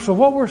of time. So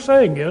what we're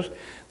saying is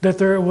that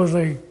there was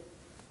a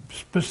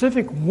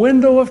specific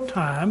window of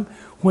time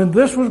when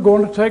this was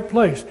going to take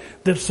place.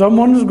 That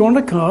someone was going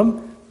to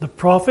come, the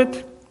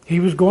prophet, he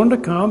was going to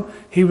come.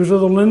 He was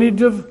of the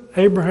lineage of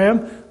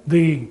Abraham,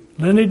 the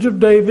lineage of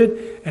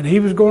David, and he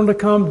was going to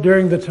come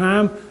during the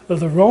time of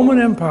the Roman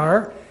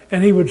Empire,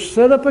 and he would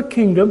set up a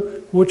kingdom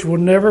which will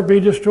never be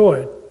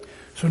destroyed.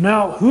 So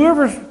now,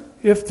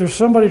 if there's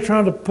somebody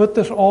trying to put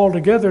this all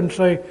together and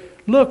say,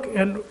 look,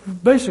 and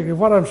basically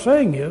what I'm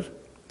saying is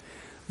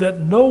that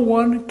no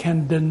one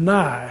can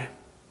deny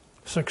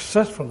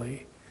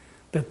successfully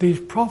that these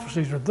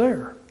prophecies are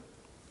there.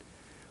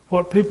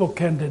 What people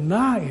can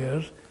deny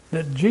is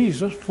that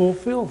Jesus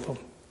fulfilled them.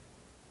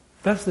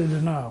 That's the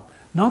denial.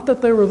 Not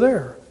that they were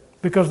there,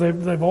 because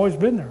they've always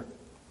been there.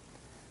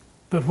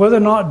 But whether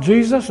or not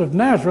Jesus of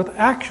Nazareth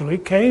actually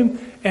came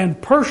and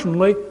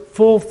personally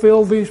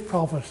fulfilled these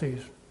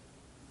prophecies.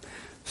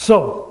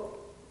 So,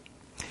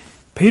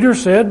 Peter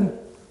said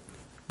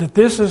that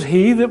this is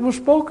he that was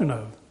spoken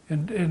of.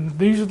 And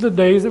these are the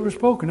days that were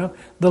spoken of,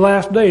 the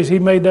last days. He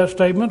made that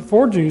statement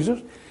for Jesus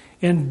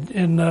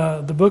in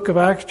the book of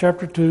Acts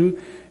chapter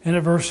 2 and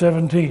at verse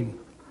 17.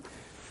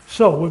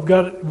 So we've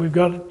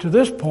got it to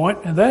this point,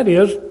 and that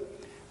is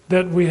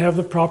that we have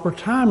the proper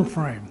time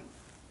frame.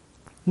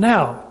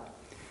 Now,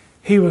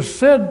 he was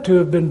said to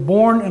have been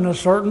born in a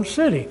certain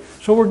city.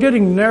 So we're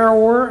getting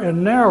narrower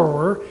and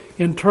narrower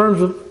in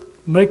terms of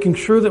making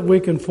sure that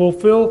we can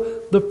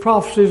fulfill the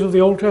prophecies of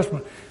the Old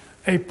Testament.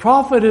 A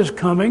prophet is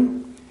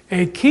coming.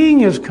 A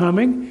king is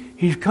coming.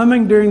 He's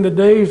coming during the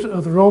days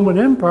of the Roman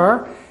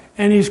Empire,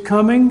 and he's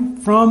coming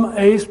from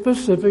a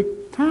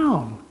specific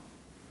town.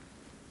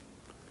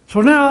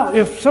 So now,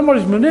 if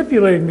somebody's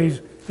manipulating these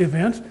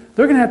events,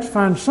 they're going to have to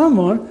find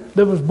someone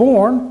that was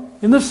born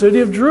in the city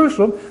of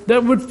Jerusalem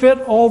that would fit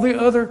all the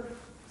other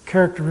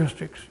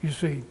characteristics, you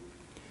see.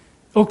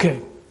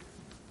 Okay.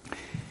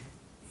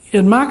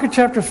 In Micah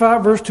chapter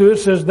 5, verse 2, it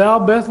says, Thou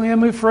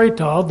Bethlehem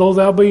Ephratah, though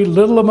thou be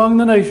little among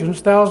the nations,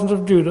 thousands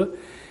of Judah,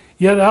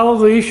 yet out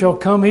of thee shall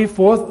come he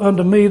forth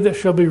unto me that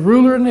shall be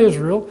ruler in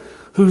Israel,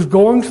 whose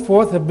goings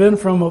forth have been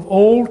from of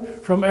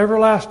old, from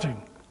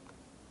everlasting.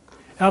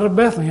 Out of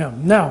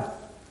Bethlehem. Now,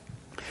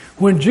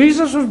 when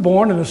Jesus was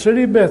born in the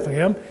city of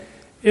Bethlehem,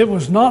 it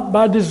was not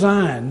by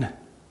design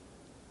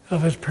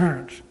of his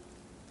parents.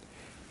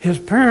 His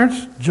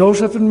parents,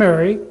 Joseph and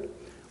Mary,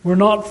 were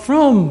not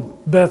from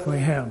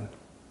Bethlehem,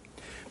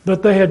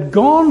 but they had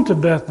gone to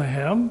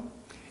Bethlehem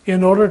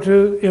in order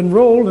to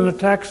enroll in the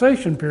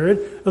taxation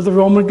period of the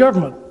Roman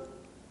government.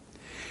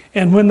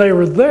 And when they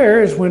were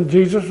there is when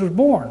Jesus was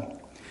born.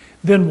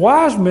 Then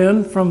wise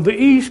men from the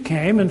east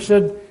came and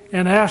said,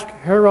 and asked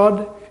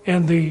Herod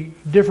and the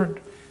different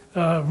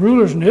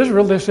rulers in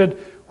Israel, they said,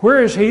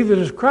 where is he that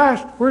is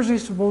Christ? Where is he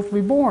supposed to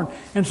be born?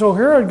 And so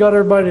Herod got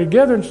everybody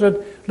together and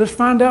said, let's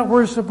find out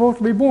where he's supposed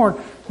to be born.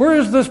 Where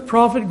is this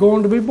prophet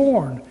going to be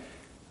born?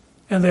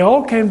 And they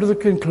all came to the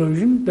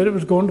conclusion that it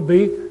was going to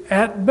be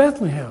at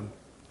Bethlehem.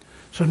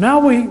 So now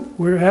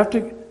we have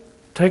to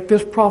take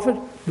this prophet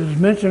that is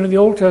mentioned in the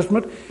Old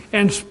Testament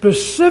and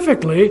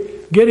specifically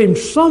get him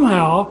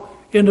somehow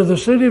into the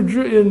city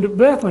of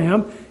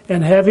Bethlehem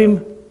and have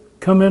him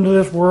come into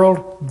this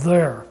world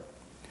there.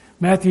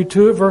 Matthew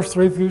 2, verse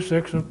 3 through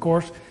 6, of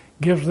course,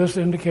 gives this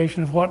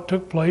indication of what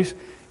took place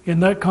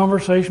in that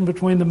conversation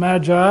between the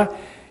Magi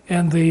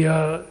and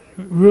the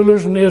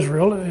rulers in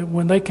Israel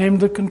when they came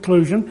to the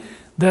conclusion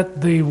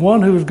that the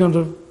one who was going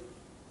to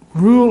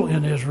rule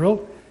in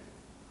Israel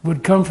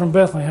would come from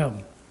Bethlehem.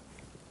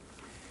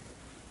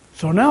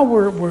 So now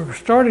we're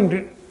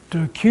starting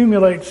to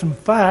accumulate some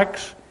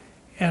facts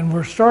And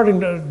we're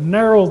starting to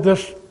narrow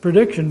this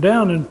prediction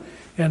down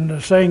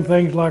and saying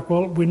things like,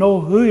 well, we know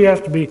who he has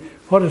to be,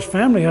 what his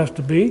family has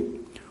to be.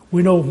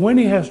 We know when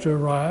he has to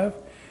arrive.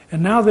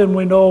 And now then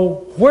we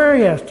know where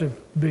he has to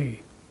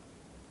be.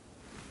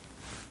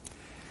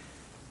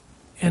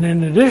 And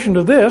in addition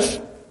to this,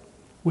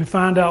 we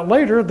find out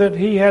later that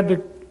he had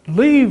to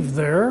leave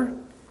there,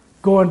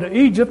 go into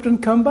Egypt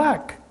and come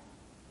back.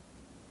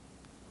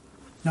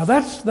 Now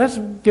that's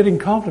getting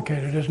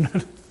complicated, isn't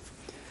it?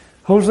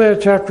 Hosea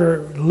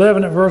chapter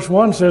 11 at verse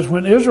 1 says,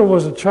 when Israel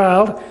was a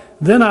child,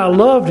 then I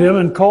loved him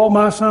and called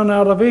my son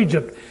out of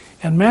Egypt.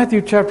 And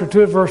Matthew chapter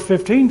 2 at verse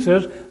 15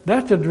 says,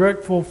 that's a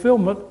direct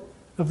fulfillment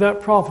of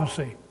that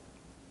prophecy.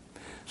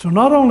 So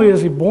not only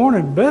is he born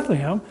in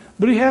Bethlehem,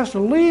 but he has to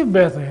leave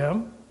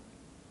Bethlehem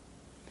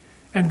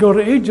and go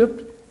to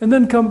Egypt and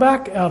then come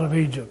back out of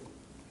Egypt.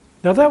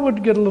 Now that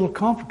would get a little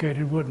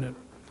complicated, wouldn't it?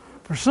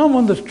 For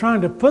someone that's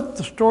trying to put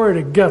the story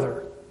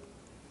together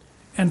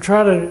and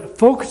try to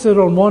focus it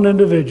on one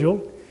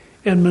individual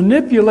and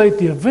manipulate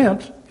the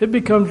events, it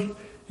becomes,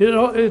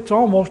 it's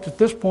almost at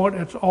this point,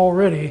 it's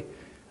already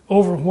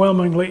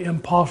overwhelmingly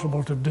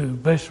impossible to do,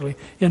 basically,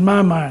 in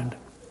my mind.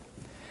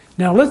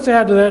 Now let's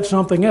add to that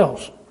something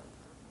else.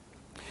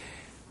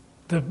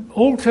 The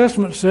Old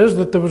Testament says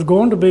that there was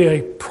going to be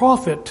a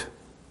prophet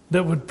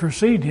that would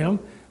precede him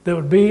that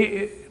would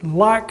be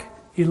like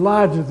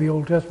Elijah, the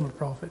Old Testament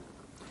prophet.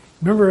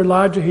 Remember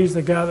Elijah? He's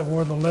the guy that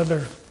wore the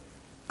leather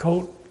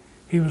coat.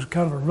 He was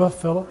kind of a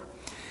rough fellow.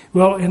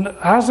 Well, in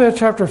Isaiah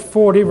chapter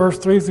 40, verse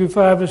 3 through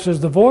 5, it says,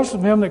 the voice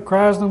of him that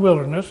cries in the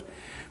wilderness,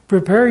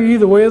 prepare ye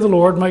the way of the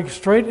Lord, make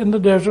straight in the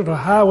desert a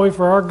highway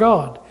for our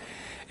God.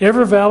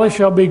 Every valley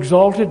shall be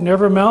exalted, and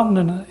every mountain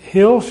and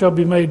hill shall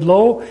be made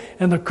low,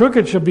 and the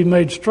crooked shall be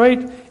made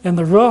straight, and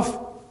the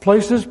rough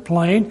places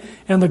plain,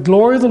 and the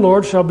glory of the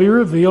Lord shall be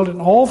revealed,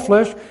 and all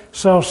flesh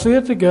shall see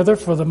it together,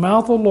 for the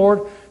mouth of the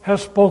Lord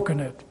has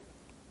spoken it.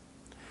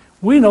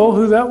 We know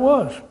who that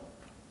was.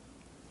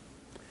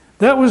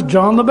 That was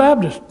John the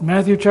Baptist,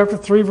 Matthew chapter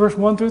 3, verse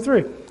 1 through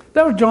 3.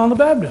 That was John the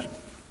Baptist.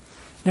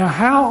 Now,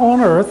 how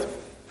on earth,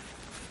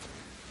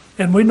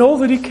 and we know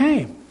that he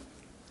came,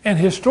 and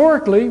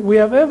historically we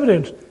have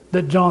evidence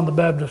that John the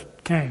Baptist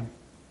came.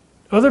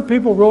 Other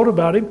people wrote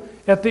about him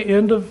at the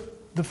end of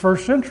the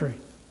first century.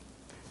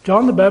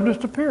 John the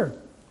Baptist appeared.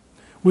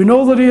 We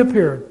know that he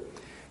appeared.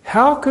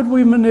 How could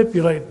we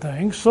manipulate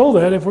things so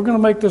that if we're going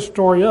to make this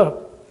story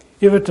up,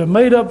 if it's a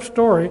made-up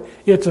story,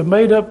 it's a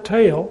made-up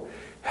tale,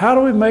 how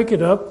do we make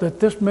it up that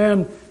this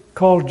man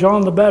called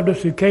John the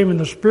Baptist, who came in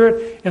the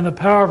spirit and the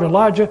power of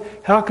Elijah,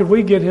 how could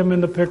we get him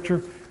in the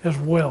picture as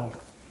well?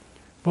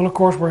 Well, of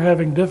course, we're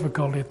having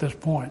difficulty at this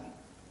point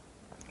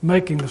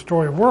making the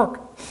story work.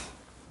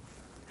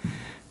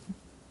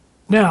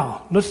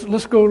 Now,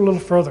 let's go a little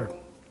further.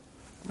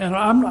 And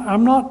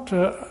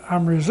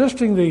I'm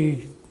resisting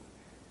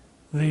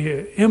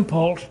the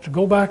impulse to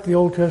go back to the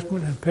Old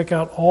Testament and pick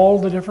out all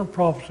the different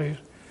prophecies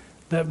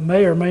that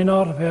may or may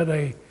not have had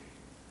a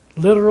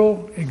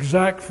literal,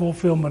 exact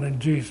fulfillment in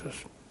Jesus.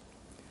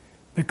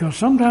 Because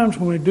sometimes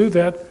when we do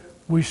that,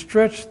 we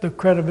stretch the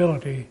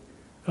credibility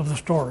of the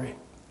story.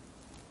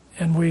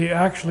 And we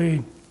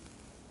actually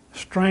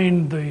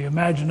strain the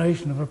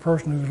imagination of a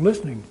person who's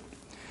listening.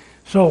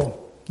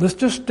 So, let's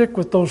just stick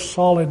with those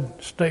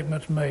solid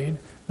statements made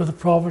by the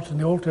prophets in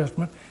the Old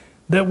Testament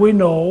that we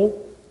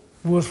know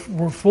were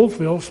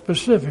fulfilled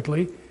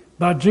specifically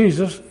by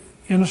Jesus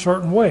in a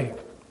certain way.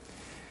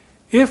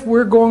 If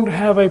we're going to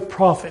have a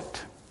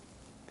prophet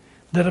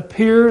that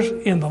appears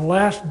in the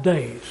last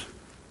days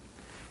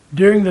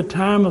during the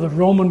time of the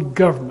Roman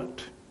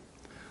government,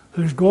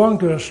 who's going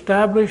to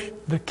establish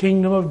the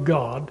kingdom of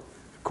God,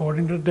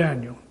 according to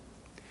Daniel,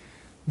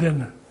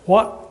 then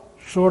what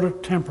sort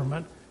of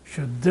temperament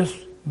should this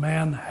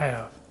man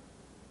have?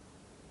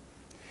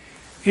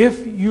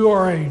 If you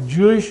are a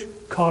Jewish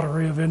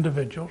coterie of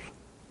individuals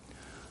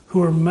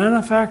who are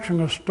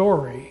manufacturing a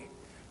story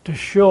to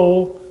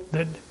show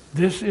that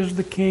this is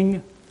the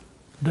King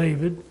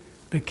David,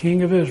 the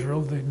King of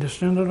Israel, the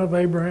descendant of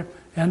Abraham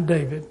and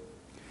David,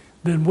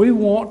 then we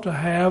want to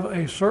have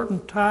a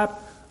certain type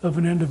of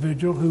an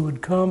individual who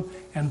would come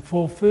and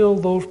fulfill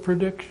those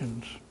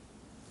predictions.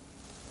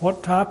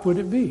 What type would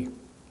it be?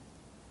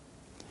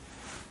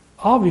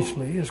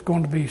 Obviously, it's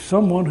going to be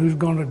someone who's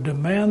going to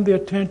demand the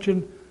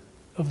attention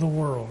of the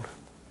world.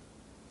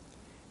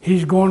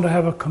 He's going to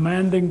have a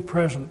commanding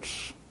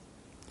presence.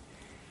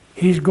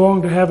 He's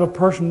going to have a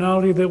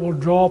personality that will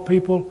draw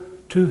people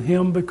to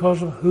him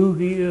because of who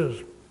he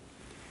is.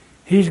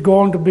 He's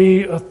going to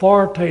be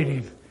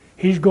authoritative.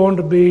 He's going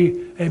to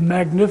be a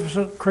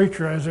magnificent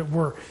creature, as it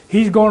were.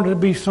 He's going to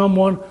be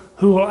someone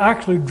who will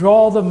actually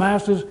draw the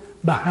masses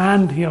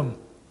behind him.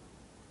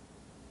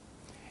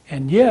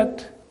 And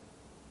yet,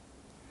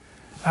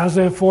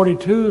 Isaiah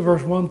 42,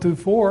 verse 1 through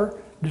 4,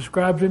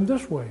 describes him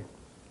this way.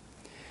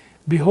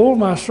 Behold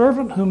my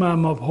servant whom I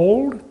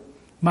uphold,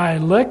 my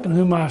elect in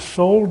whom my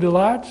soul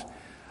delights.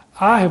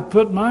 I have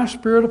put my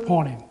spirit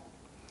upon him.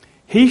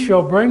 He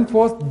shall bring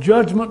forth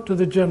judgment to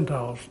the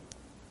Gentiles.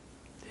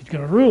 He's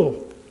going to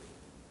rule.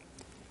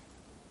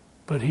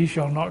 but he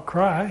shall not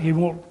cry. He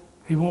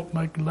won't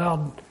make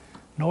loud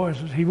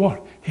noises. He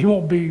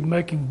won't be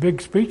making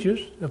big speeches,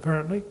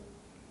 apparently.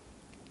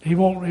 He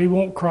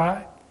won't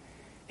cry.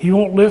 He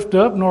won't lift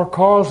up nor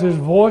cause his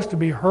voice to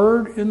be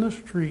heard in the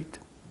street.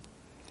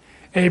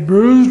 A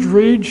bruised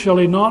reed shall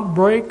he not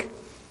break,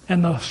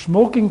 and the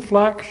smoking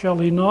flax shall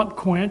he not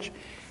quench.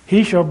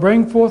 He shall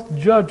bring forth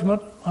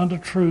judgment unto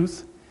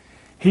truth.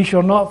 He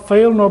shall not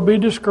fail nor be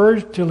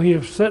discouraged till he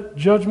have set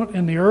judgment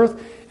in the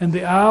earth, and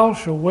the isles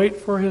shall wait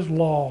for his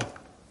law.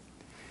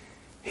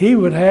 He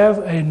would have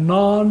a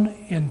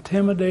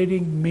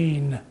non-intimidating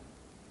mien.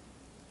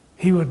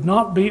 He would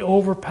not be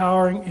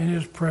overpowering in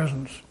his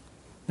presence.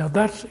 Now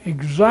that's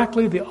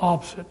exactly the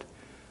opposite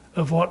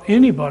of what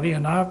anybody,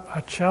 and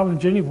I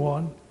challenge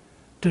anyone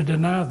to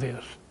deny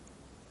this.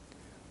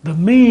 The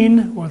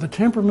mien or the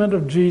temperament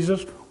of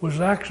Jesus was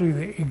actually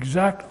the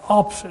exact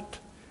opposite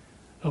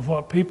of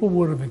what people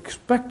would have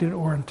expected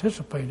or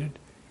anticipated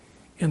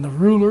in the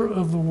ruler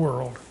of the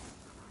world.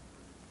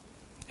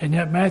 And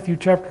yet Matthew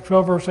chapter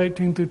 12, verse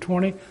 18 through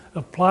 20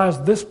 applies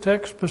this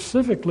text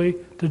specifically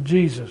to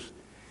Jesus.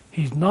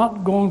 He's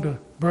not going to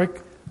break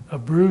a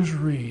bruised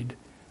reed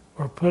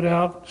or put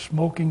out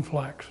smoking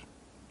flax.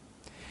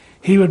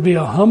 He would be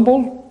a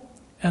humble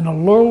and a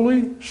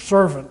lowly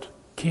servant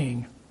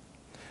king.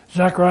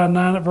 Zechariah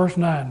 9 at verse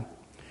 9.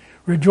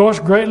 Rejoice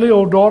greatly,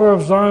 O daughter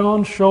of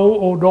Zion. Show,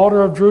 O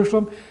daughter of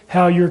Jerusalem,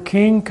 how your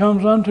king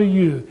comes unto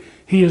you.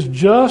 He is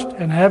just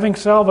and having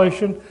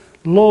salvation,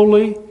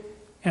 lowly,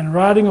 and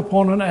riding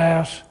upon an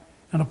ass,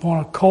 and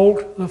upon a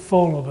colt, the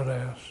foal of an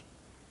ass.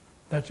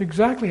 That's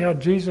exactly how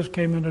Jesus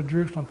came into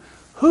Jerusalem.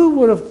 Who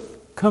would have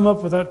come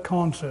up with that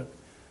concept?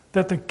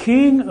 That the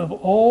king of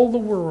all the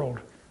world,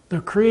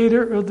 the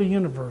creator of the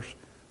universe,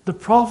 the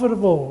prophet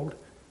of old,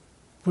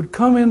 would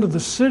come into the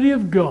city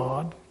of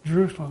God,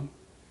 Jerusalem,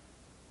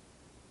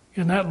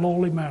 in that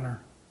lowly manner.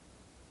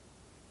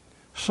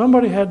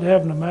 Somebody had to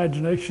have an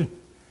imagination.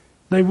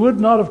 They would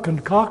not have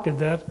concocted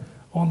that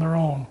on their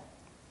own.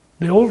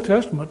 The Old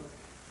Testament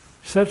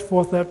sets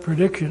forth that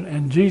prediction,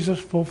 and Jesus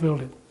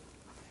fulfilled it.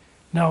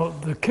 Now,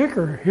 the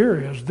kicker here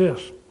is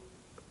this,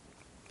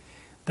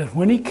 that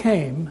when he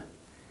came,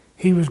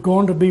 he was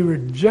going to be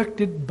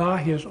rejected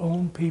by his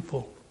own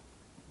people.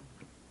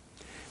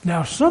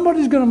 Now,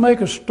 somebody's going to make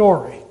a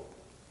story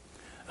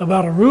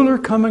about a ruler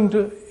coming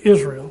to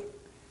Israel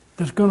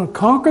that's going to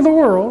conquer the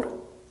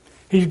world.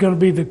 He's going to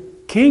be the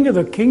king of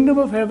the kingdom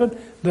of heaven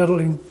that'll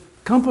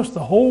encompass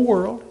the whole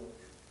world.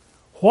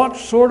 What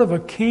sort of a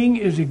king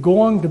is he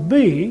going to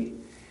be?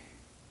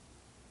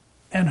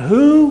 And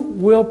who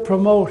will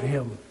promote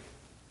him?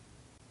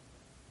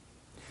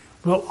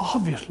 Well,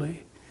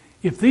 obviously,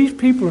 if these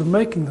people are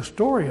making the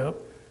story up,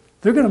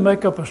 they're going to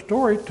make up a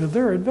story to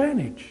their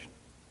advantage.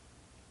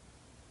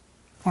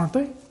 Aren't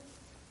they?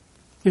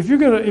 If you're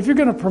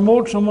going to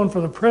promote someone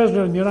for the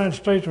President of the United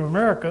States of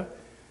America,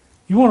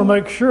 you want to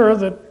make sure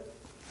that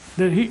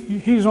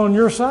he's on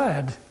your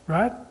side,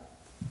 right?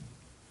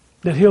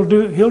 That he'll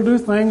do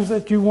things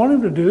that you want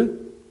him to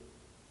do,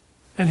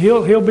 and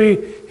he'll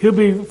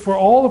be for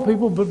all the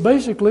people. But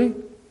basically,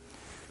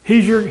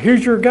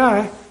 here's your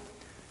guy.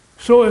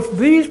 So if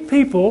these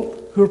people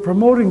who are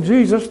promoting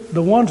Jesus,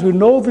 the ones who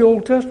know the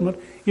Old Testament,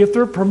 if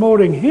they're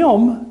promoting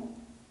him,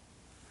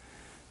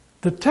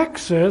 the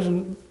text says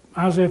in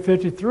Isaiah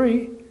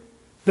 53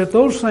 that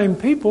those same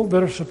people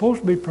that are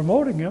supposed to be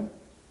promoting him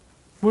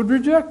would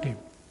reject him.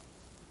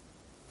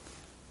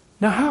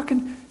 Now, how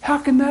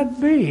can that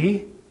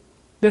be?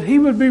 That he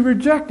would be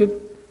rejected,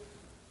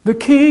 the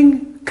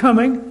king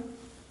coming,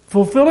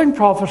 fulfilling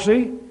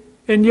prophecy,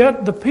 and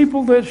yet the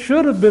people that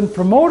should have been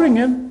promoting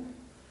him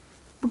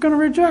were going to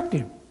reject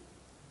him.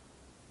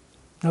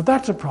 Now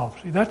that's a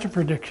prophecy, that's a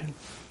prediction.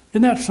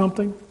 Isn't that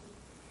something?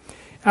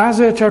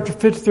 Isaiah chapter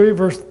 53,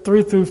 verse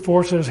 3 through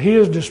 4 says, He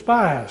is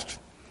despised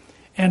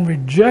and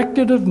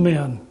rejected of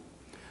men,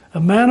 a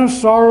man of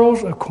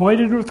sorrows,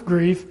 acquainted with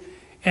grief,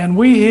 and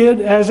we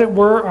hid, as it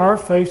were, our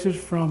faces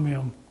from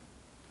him.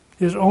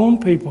 His own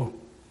people.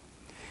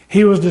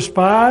 He was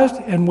despised,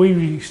 and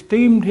we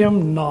esteemed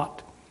him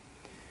not.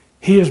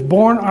 He has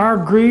borne our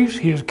griefs,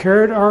 he has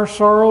carried our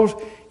sorrows,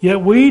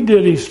 yet we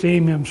did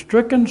esteem him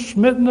stricken,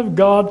 smitten of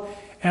God,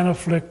 and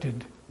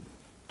afflicted.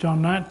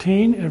 John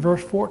 19 and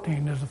verse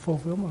 14 is the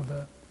fulfillment of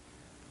that.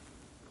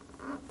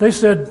 They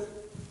said,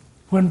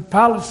 when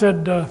Pilate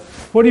said,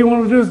 what do you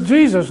want to do with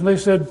Jesus? And they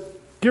said,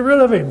 get rid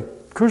of him,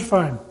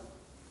 crucify him.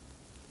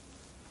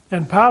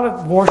 And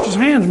Pilate washed his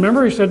hands.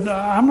 Remember, he said,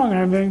 I'm not going to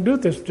have anything to do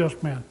with this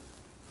just man.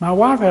 My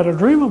wife had a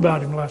dream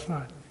about him last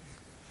night.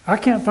 I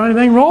can't find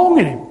anything wrong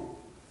in him.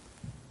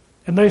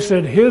 And they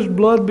said, his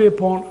blood be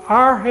upon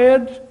our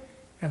heads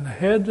and the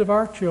heads of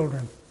our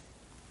children.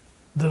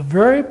 The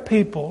very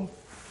people,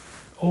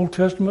 Old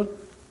Testament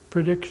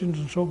predictions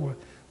and so forth,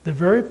 the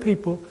very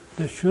people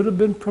that should have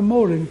been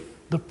promoting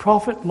the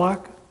prophet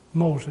like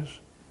Moses,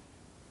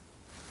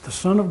 the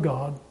Son of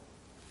God,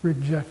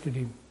 rejected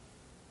him.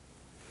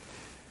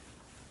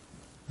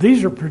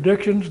 These are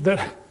predictions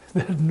that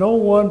no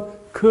one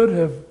could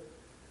have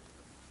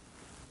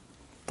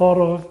thought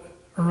of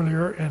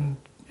earlier and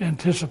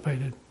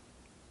anticipated.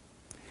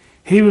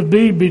 He would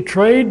be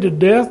betrayed to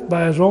death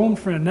by his own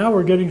friend. Now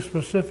we're getting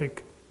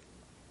specific.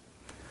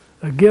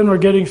 Again, we're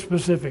getting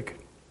specific.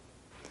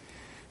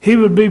 He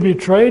would be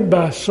betrayed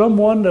by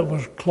someone that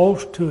was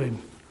close to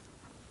him.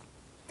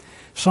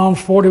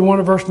 Psalms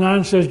 41 verse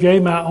 9 says, Yea,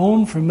 my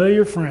own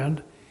familiar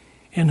friend,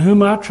 in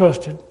whom I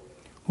trusted,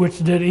 which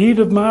did eat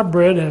of my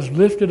bread, has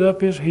lifted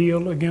up his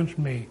heel against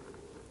me.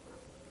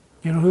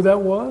 You know who that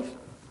was?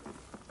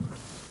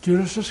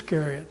 Judas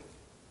Iscariot.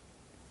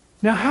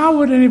 Now, how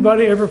would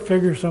anybody ever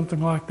figure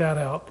something like that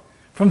out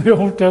from the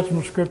Old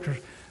Testament Scriptures?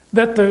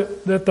 That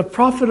the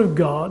prophet of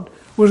God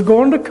was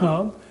going to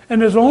come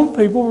and his own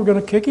people were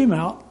going to kick him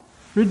out,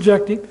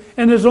 reject him,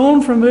 and his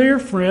own familiar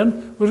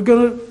friend was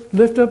going to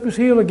lift up his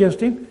heel against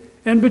him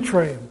and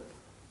betray him.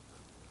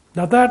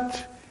 Now,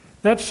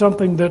 that's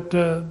something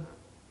that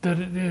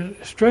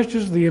it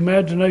stretches the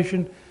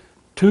imagination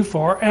too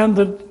far and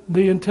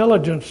the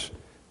intelligence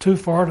too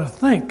far to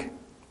think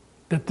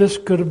that this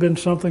could have been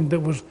something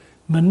that was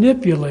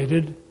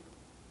manipulated,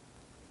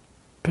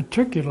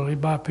 particularly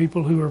by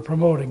people who were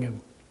promoting him.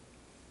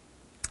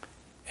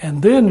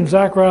 And then in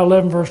Zechariah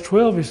 11 verse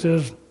 12 he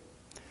says,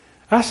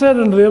 I said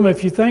unto them,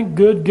 if you think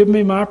good, give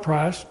me my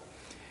price,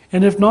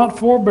 and if not,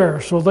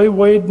 forbear. So they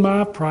weighed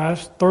my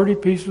price, 30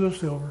 pieces of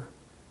silver.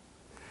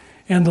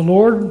 And the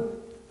Lord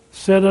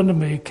said unto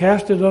me,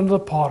 cast it unto the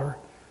potter,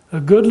 a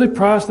goodly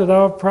price that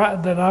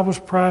I was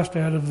priced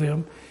out of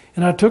them.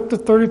 And I took the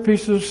 30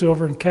 pieces of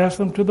silver and cast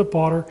them to the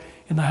potter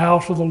in the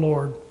house of the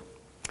Lord.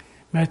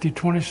 Matthew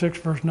 26,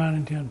 verse 9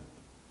 and 10.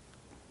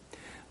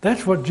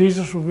 That's what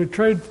Jesus was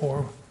betrayed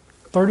for,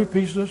 30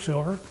 pieces of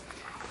silver.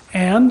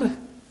 And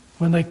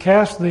when they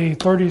cast the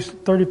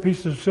 30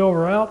 pieces of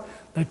silver out,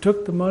 they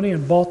took the money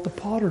and bought the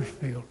potter's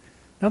field.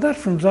 Now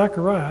that's from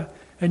Zechariah,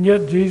 and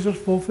yet Jesus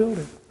fulfilled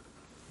it.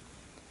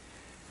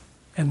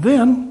 And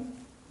then,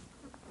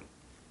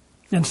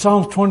 in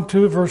Psalms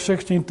 22, verse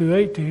 16 through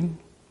 18,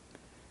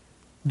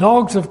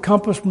 dogs have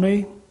compassed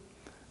me.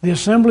 The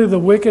assembly of the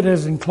wicked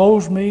has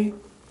enclosed me.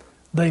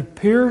 They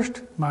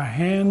pierced my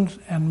hands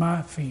and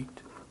my feet.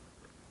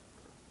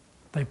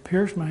 They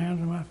pierced my hands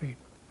and my feet.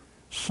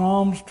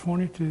 Psalms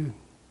 22.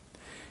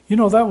 You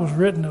know, that was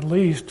written at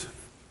least,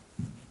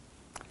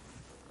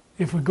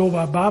 if we go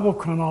by Bible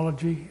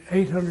chronology,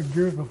 800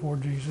 years before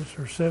Jesus,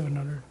 or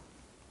 700.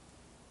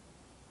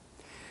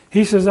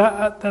 He says,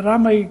 that I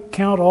may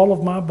count all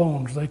of my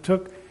bones.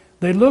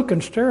 They look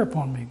and stare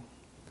upon me.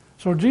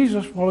 So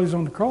Jesus, while he's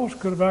on the cross,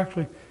 could have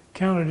actually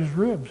counted his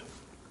ribs.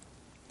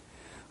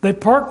 They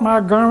part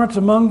my garments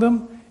among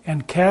them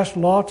and cast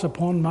lots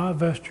upon my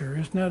vesture.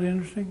 Isn't that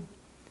interesting?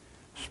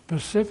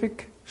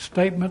 Specific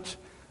statements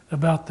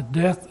about the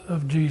death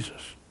of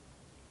Jesus.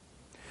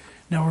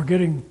 Now we're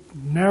getting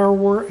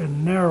narrower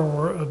and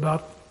narrower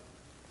about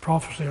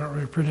prophecy, aren't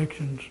we?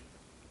 Predictions.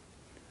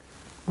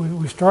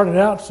 We started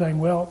out saying,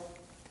 well,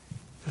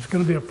 it's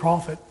going to be a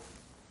prophet.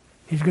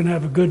 He's going to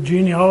have a good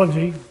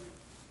genealogy.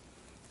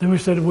 Then we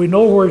said, we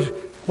know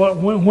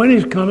when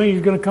he's coming.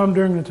 He's going to come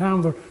during the time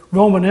of the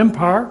Roman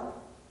Empire.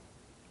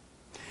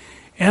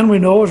 And we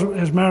know,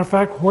 as a matter of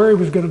fact, where he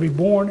was going to be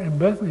born, in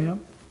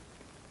Bethlehem.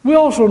 We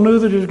also knew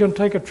that he was going to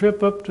take a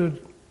trip up to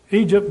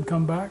Egypt and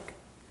come back.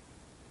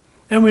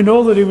 And we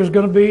know that he was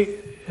going to be,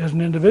 as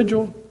an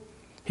individual,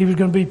 he was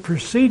going to be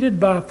preceded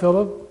by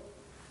Philip,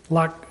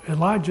 like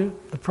Elijah,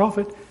 the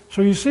prophet.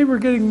 So you see, we're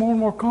getting more and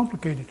more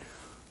complicated.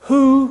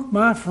 Who,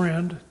 my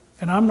friend,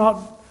 and I'm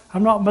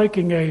not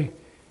making a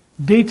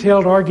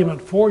detailed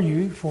argument for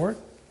you for it.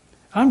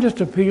 I'm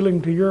just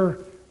appealing to your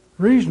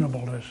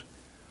reasonableness.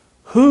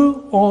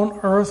 Who on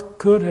earth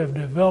could have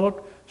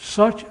developed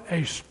such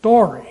a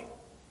story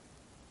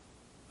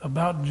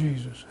about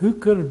Jesus? Who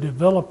could have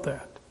developed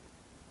that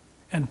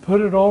and put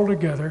it all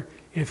together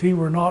if he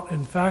were not,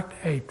 in fact,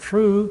 a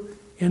true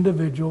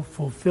individual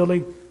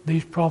fulfilling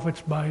these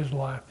prophets by his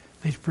life,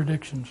 these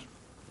predictions?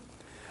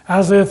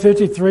 Isaiah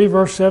 53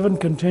 verse 7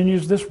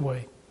 continues this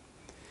way.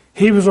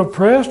 He was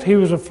oppressed, he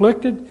was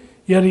afflicted,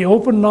 yet he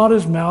opened not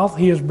his mouth.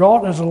 He is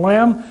brought as a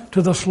lamb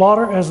to the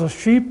slaughter, as a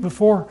sheep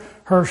before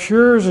her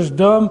shearers is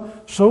dumb,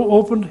 so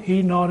opened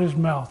he not his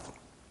mouth.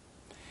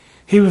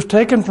 He was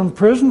taken from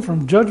prison,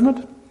 from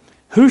judgment.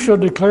 Who shall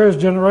declare his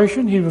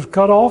generation? He was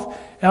cut off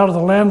out of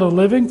the land of the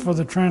living. For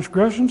the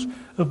transgressions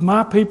of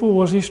my people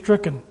was he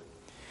stricken.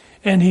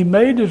 And he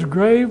made his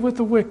grave with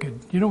the wicked.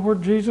 You know where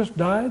Jesus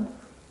died?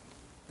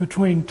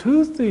 Between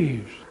two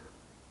thieves.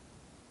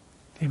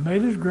 He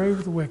made his grave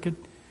with the wicked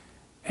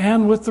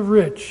and with the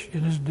rich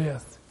in his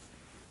death.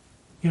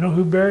 You know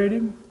who buried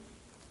him?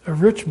 A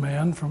rich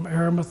man from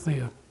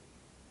Arimathea.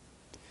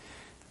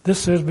 This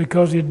says,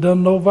 because he had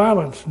done no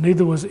violence,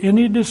 neither was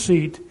any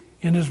deceit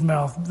in his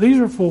mouth. These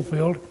are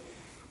fulfilled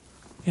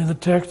in the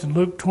text in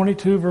Luke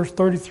 22, verse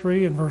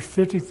 33 and verse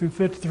 50 through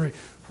 53.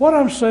 What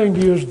I'm saying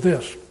to you is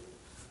this,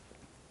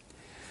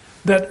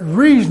 that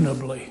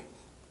reasonably,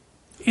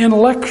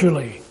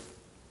 intellectually,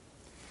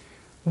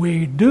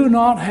 we do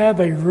not have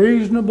a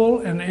reasonable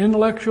and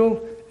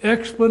intellectual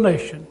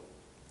explanation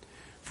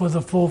for the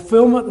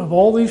fulfillment of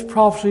all these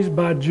prophecies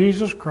by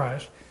Jesus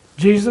Christ,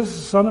 Jesus,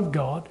 the Son of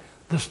God,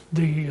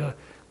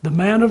 the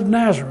man of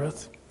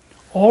Nazareth.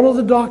 All of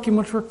the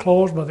documents were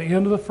closed by the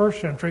end of the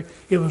first century.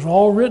 It was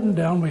all written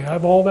down. We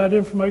have all that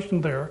information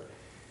there.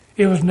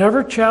 It was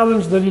never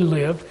challenged that he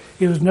lived.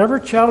 It was never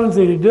challenged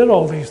that he did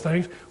all these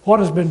things. What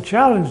has been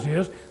challenged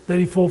is that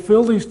he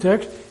fulfilled these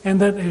texts, and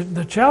that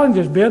the challenge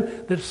has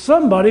been that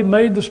somebody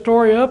made the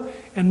story up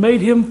and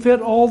made him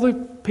fit all the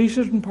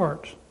pieces and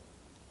parts.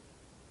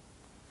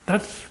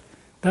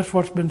 That's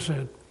what's been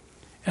said.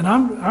 And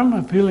I'm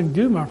appealing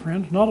to you, my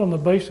friends, not on the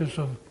basis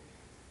of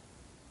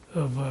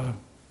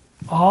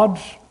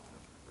odds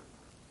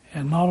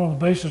and not on the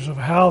basis of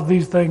how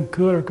these things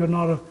could or could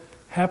not have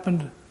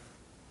happened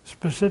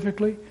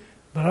specifically,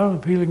 but I'm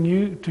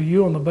appealing to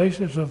you on the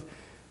basis of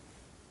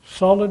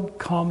solid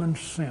common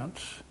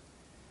sense.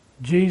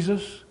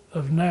 Jesus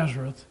of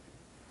Nazareth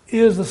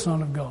is the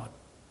Son of God.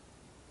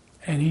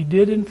 And he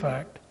did, in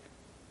fact,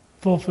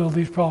 fulfill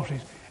these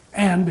prophecies.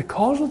 And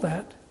because of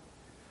that,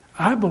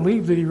 I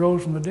believe that he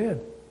rose from the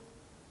dead.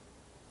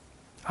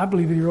 I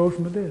believe that he rose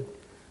from the dead.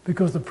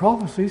 Because the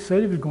prophecy said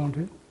he was going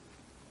to.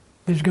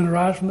 He's going to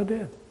rise from the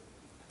dead.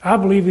 I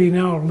believe he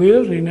now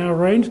lives, he now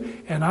reigns,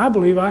 and I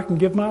believe I can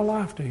give my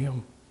life to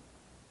him.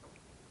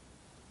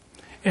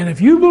 And if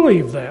you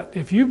believe that,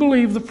 if you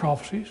believe the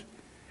prophecies,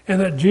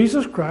 and that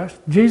Jesus Christ,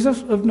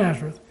 Jesus of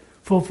Nazareth,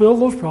 fulfilled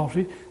those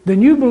prophecies,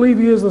 then you believe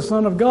he is the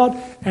Son of God,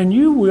 and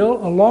you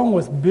will, along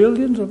with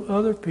billions of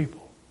other people,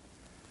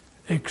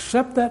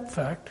 accept that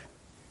fact,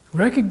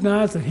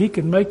 recognize that he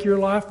can make your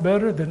life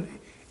better than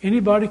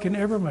anybody can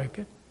ever make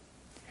it.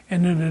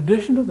 And in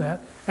addition to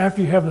that,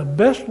 after you have the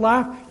best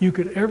life you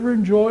could ever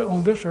enjoy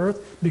on this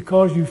earth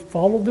because you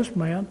followed this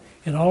man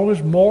in all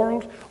his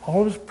morals,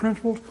 all of his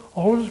principles,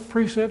 all of his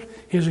precepts,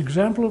 his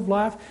example of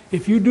life,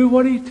 if you do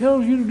what he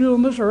tells you to do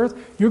on this earth,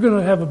 you're going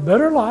to have a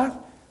better life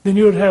than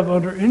you would have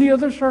under any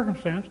other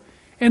circumstance.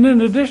 And in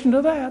addition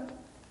to that,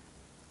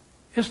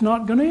 it's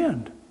not going to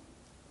end.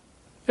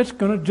 It's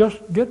going to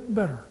just get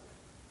better.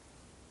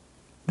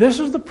 This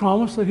is the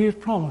promise that he has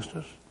promised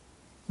us.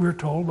 We're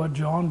told by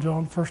 1 John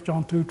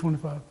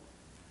 2:25,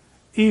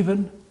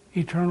 even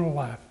eternal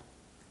life.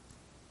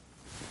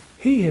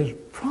 He has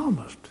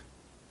promised.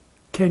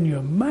 Can you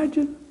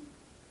imagine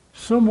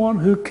someone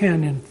who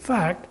can, in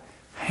fact,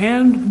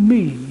 hand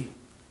me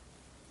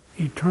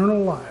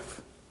eternal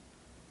life?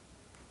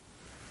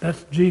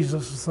 That's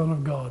Jesus, the Son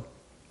of God.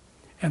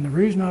 And the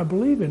reason I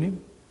believe in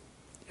him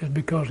is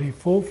because he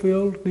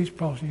fulfilled these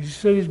prophecies. He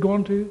said he's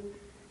going to,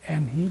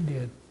 and he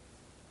did.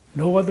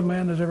 No other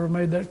man has ever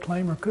made that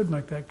claim or could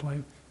make that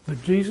claim,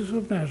 but Jesus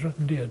of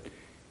Nazareth did,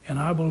 and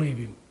I believe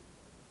him.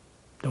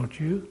 Don't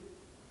you?